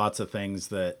there's lots of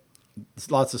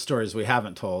stories we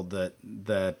haven't told that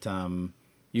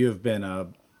you have been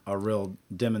a real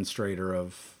demonstrator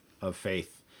of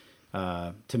faith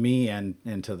to me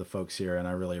and to the folks here, and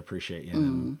I really appreciate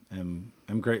you. And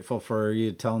I'm grateful for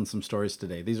you telling some stories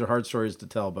today. These are hard stories to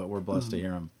tell, but we're blessed to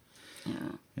hear them.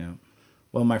 Yeah.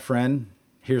 Well, my friend,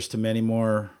 here's to many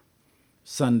more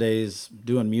Sundays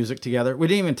doing music together. We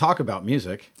didn't even talk about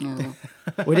music. No.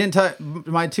 We didn't talk.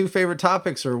 My two favorite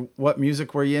topics are what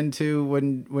music were you into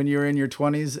when you were in your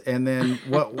 20s, and then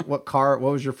what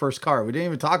was your first car? We didn't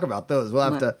even talk about those.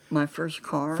 We'll have my first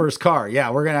car. First car, yeah.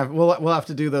 We'll have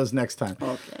to do those next time.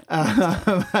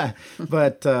 Okay.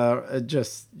 But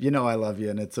just I love you,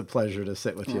 and it's a pleasure to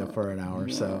sit with you for an hour.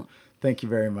 Yeah. So thank you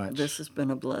very much. This has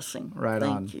been a blessing.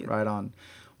 Thank you. Right on.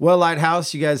 Well,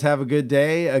 Lighthouse, you guys have a good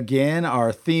day. Again,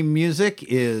 our theme music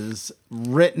is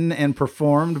written and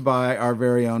performed by our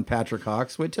very own Patrick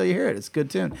Hawks. Wait till you hear it. It's a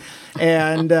good tune.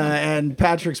 And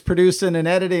Patrick's producing and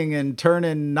editing and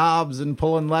turning knobs and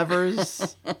pulling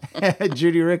levers.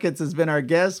 Judy Ricketts has been our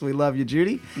guest. We love you,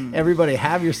 Judy. Everybody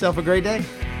have yourself a great day.